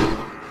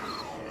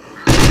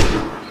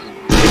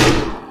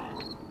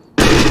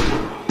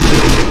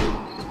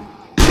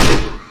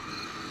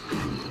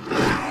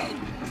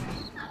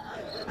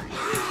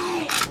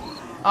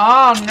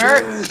 Oh,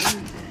 nerds.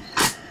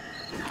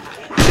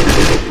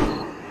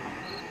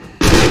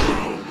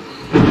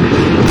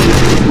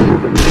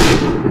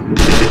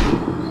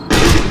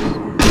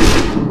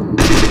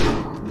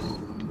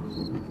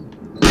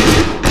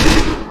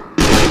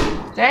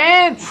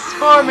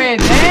 for me,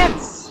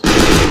 dance!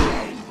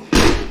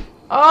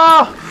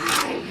 Oh!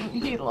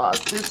 He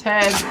lost his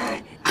head.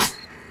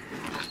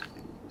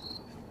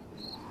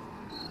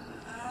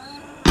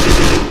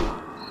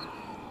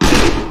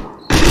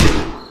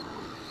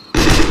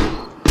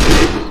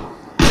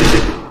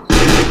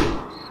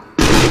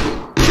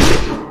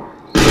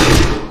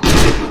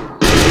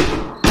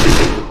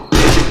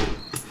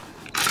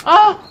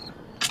 Oh!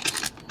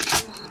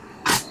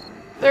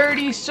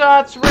 30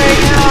 shots rang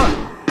out.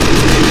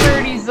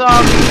 30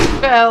 zombies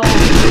fell.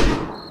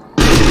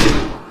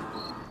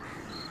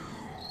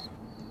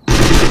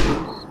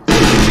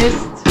 She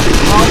missed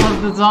all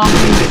of the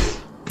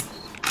zombies,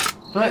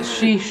 but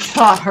she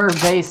shot her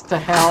base to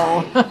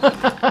hell.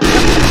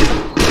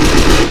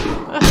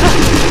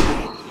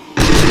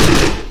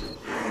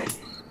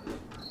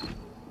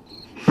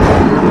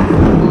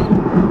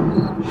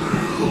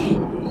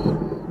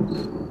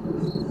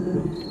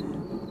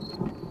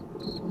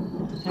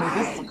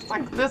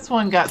 Like this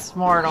one got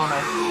smart on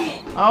us.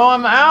 Oh,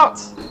 I'm out.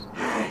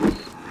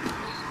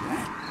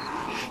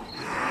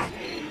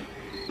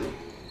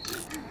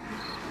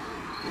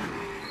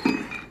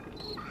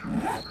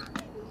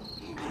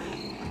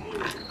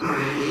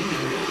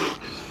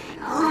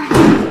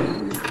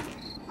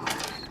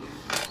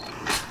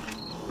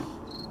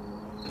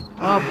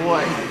 Oh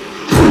boy.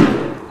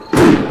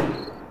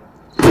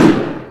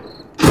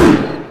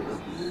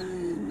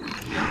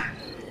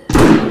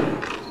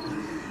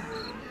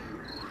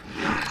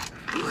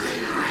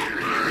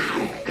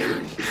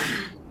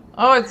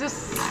 Oh, it's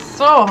just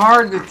so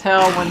hard to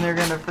tell when they're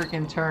gonna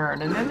freaking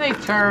turn. And then they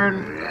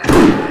turn.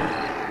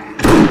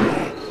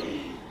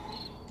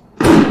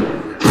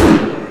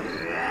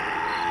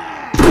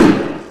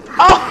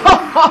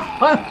 Oh,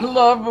 I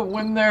love it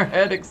when their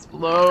head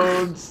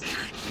explodes.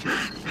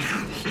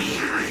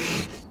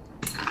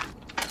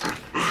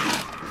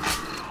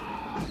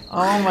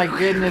 Oh my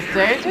goodness,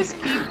 they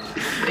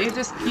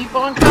just keep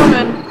on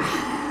coming.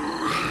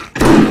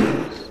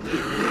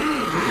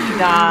 He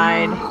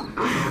died.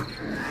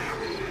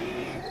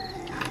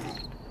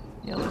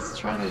 Yeah, let's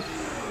try to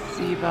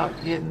see about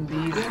getting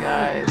these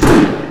guys.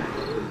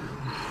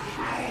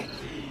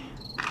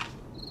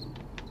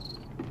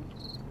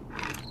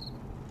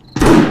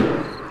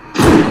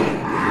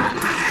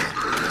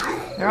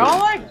 They're all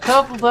like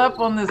coupled up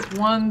on this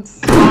one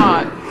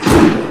spot.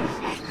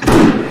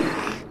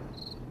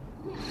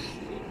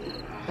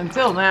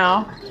 Until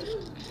now.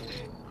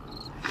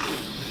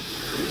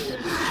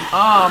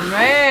 Oh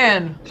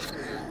man!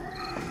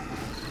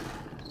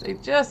 They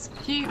just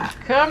keep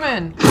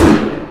coming.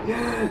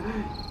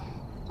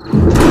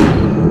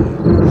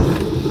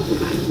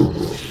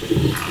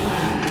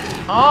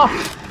 Oh!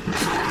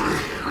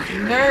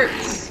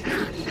 Nerds!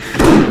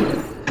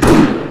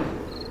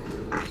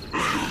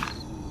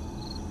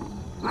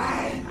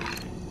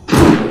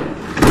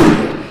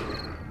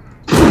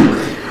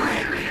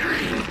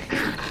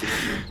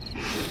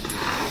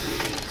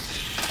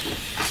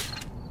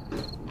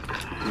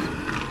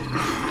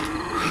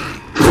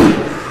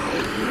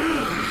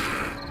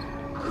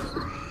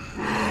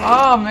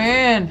 Oh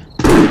man!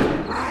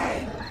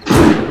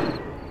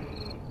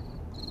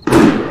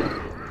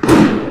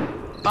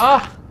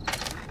 Oh!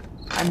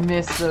 I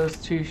missed those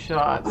two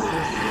shots. This is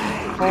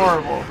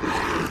horrible.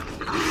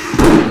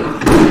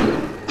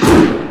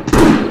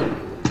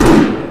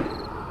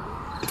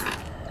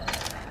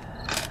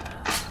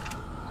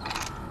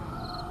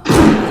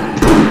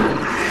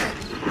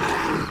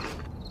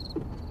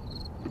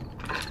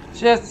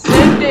 Just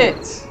send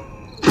it!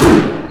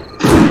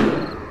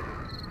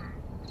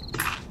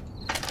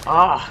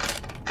 Ah,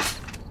 I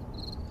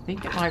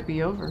think it might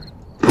be over.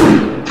 Do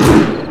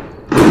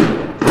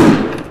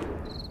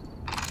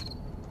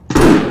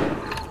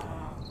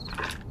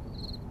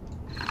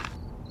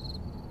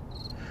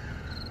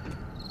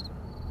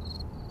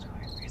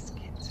I risk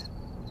it?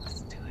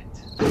 Let's do it.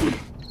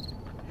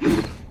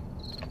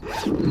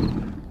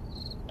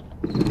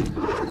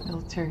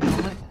 Military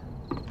helmet.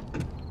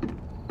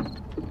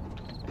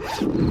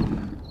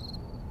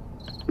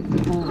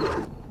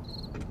 Ooh.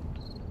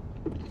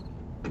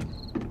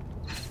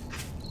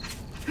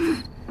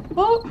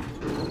 Oh.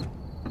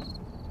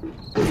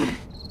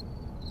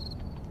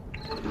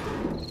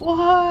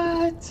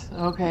 What?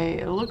 Okay,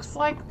 it looks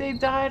like they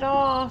died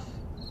off.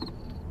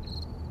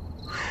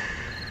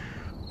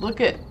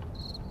 Look at.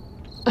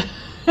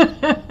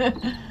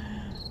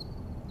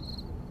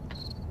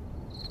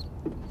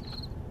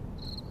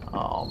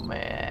 Oh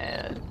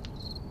man.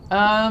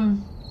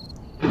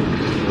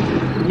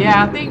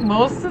 Yeah, I think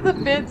most of the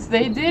fence,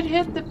 they did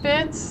hit the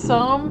fence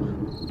some.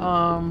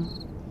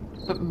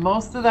 But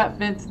most of that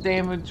fence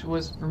damage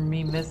was from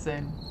me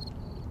missing.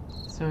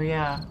 So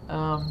yeah,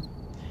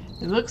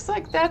 it looks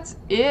like that's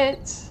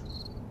it.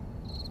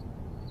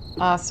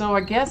 So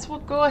I guess we'll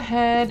go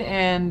ahead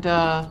and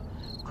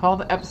call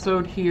the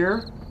episode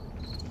here,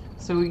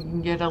 so we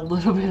can get a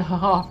little bit of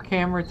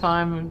off-camera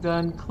time. I'm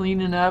done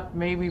cleaning up,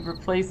 maybe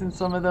replacing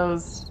some of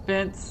those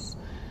fence.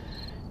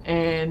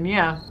 And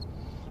yeah,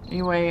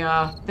 anyway,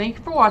 thank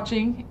you for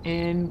watching,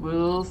 and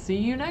we'll see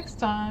you next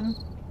time.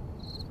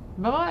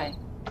 Bye-bye.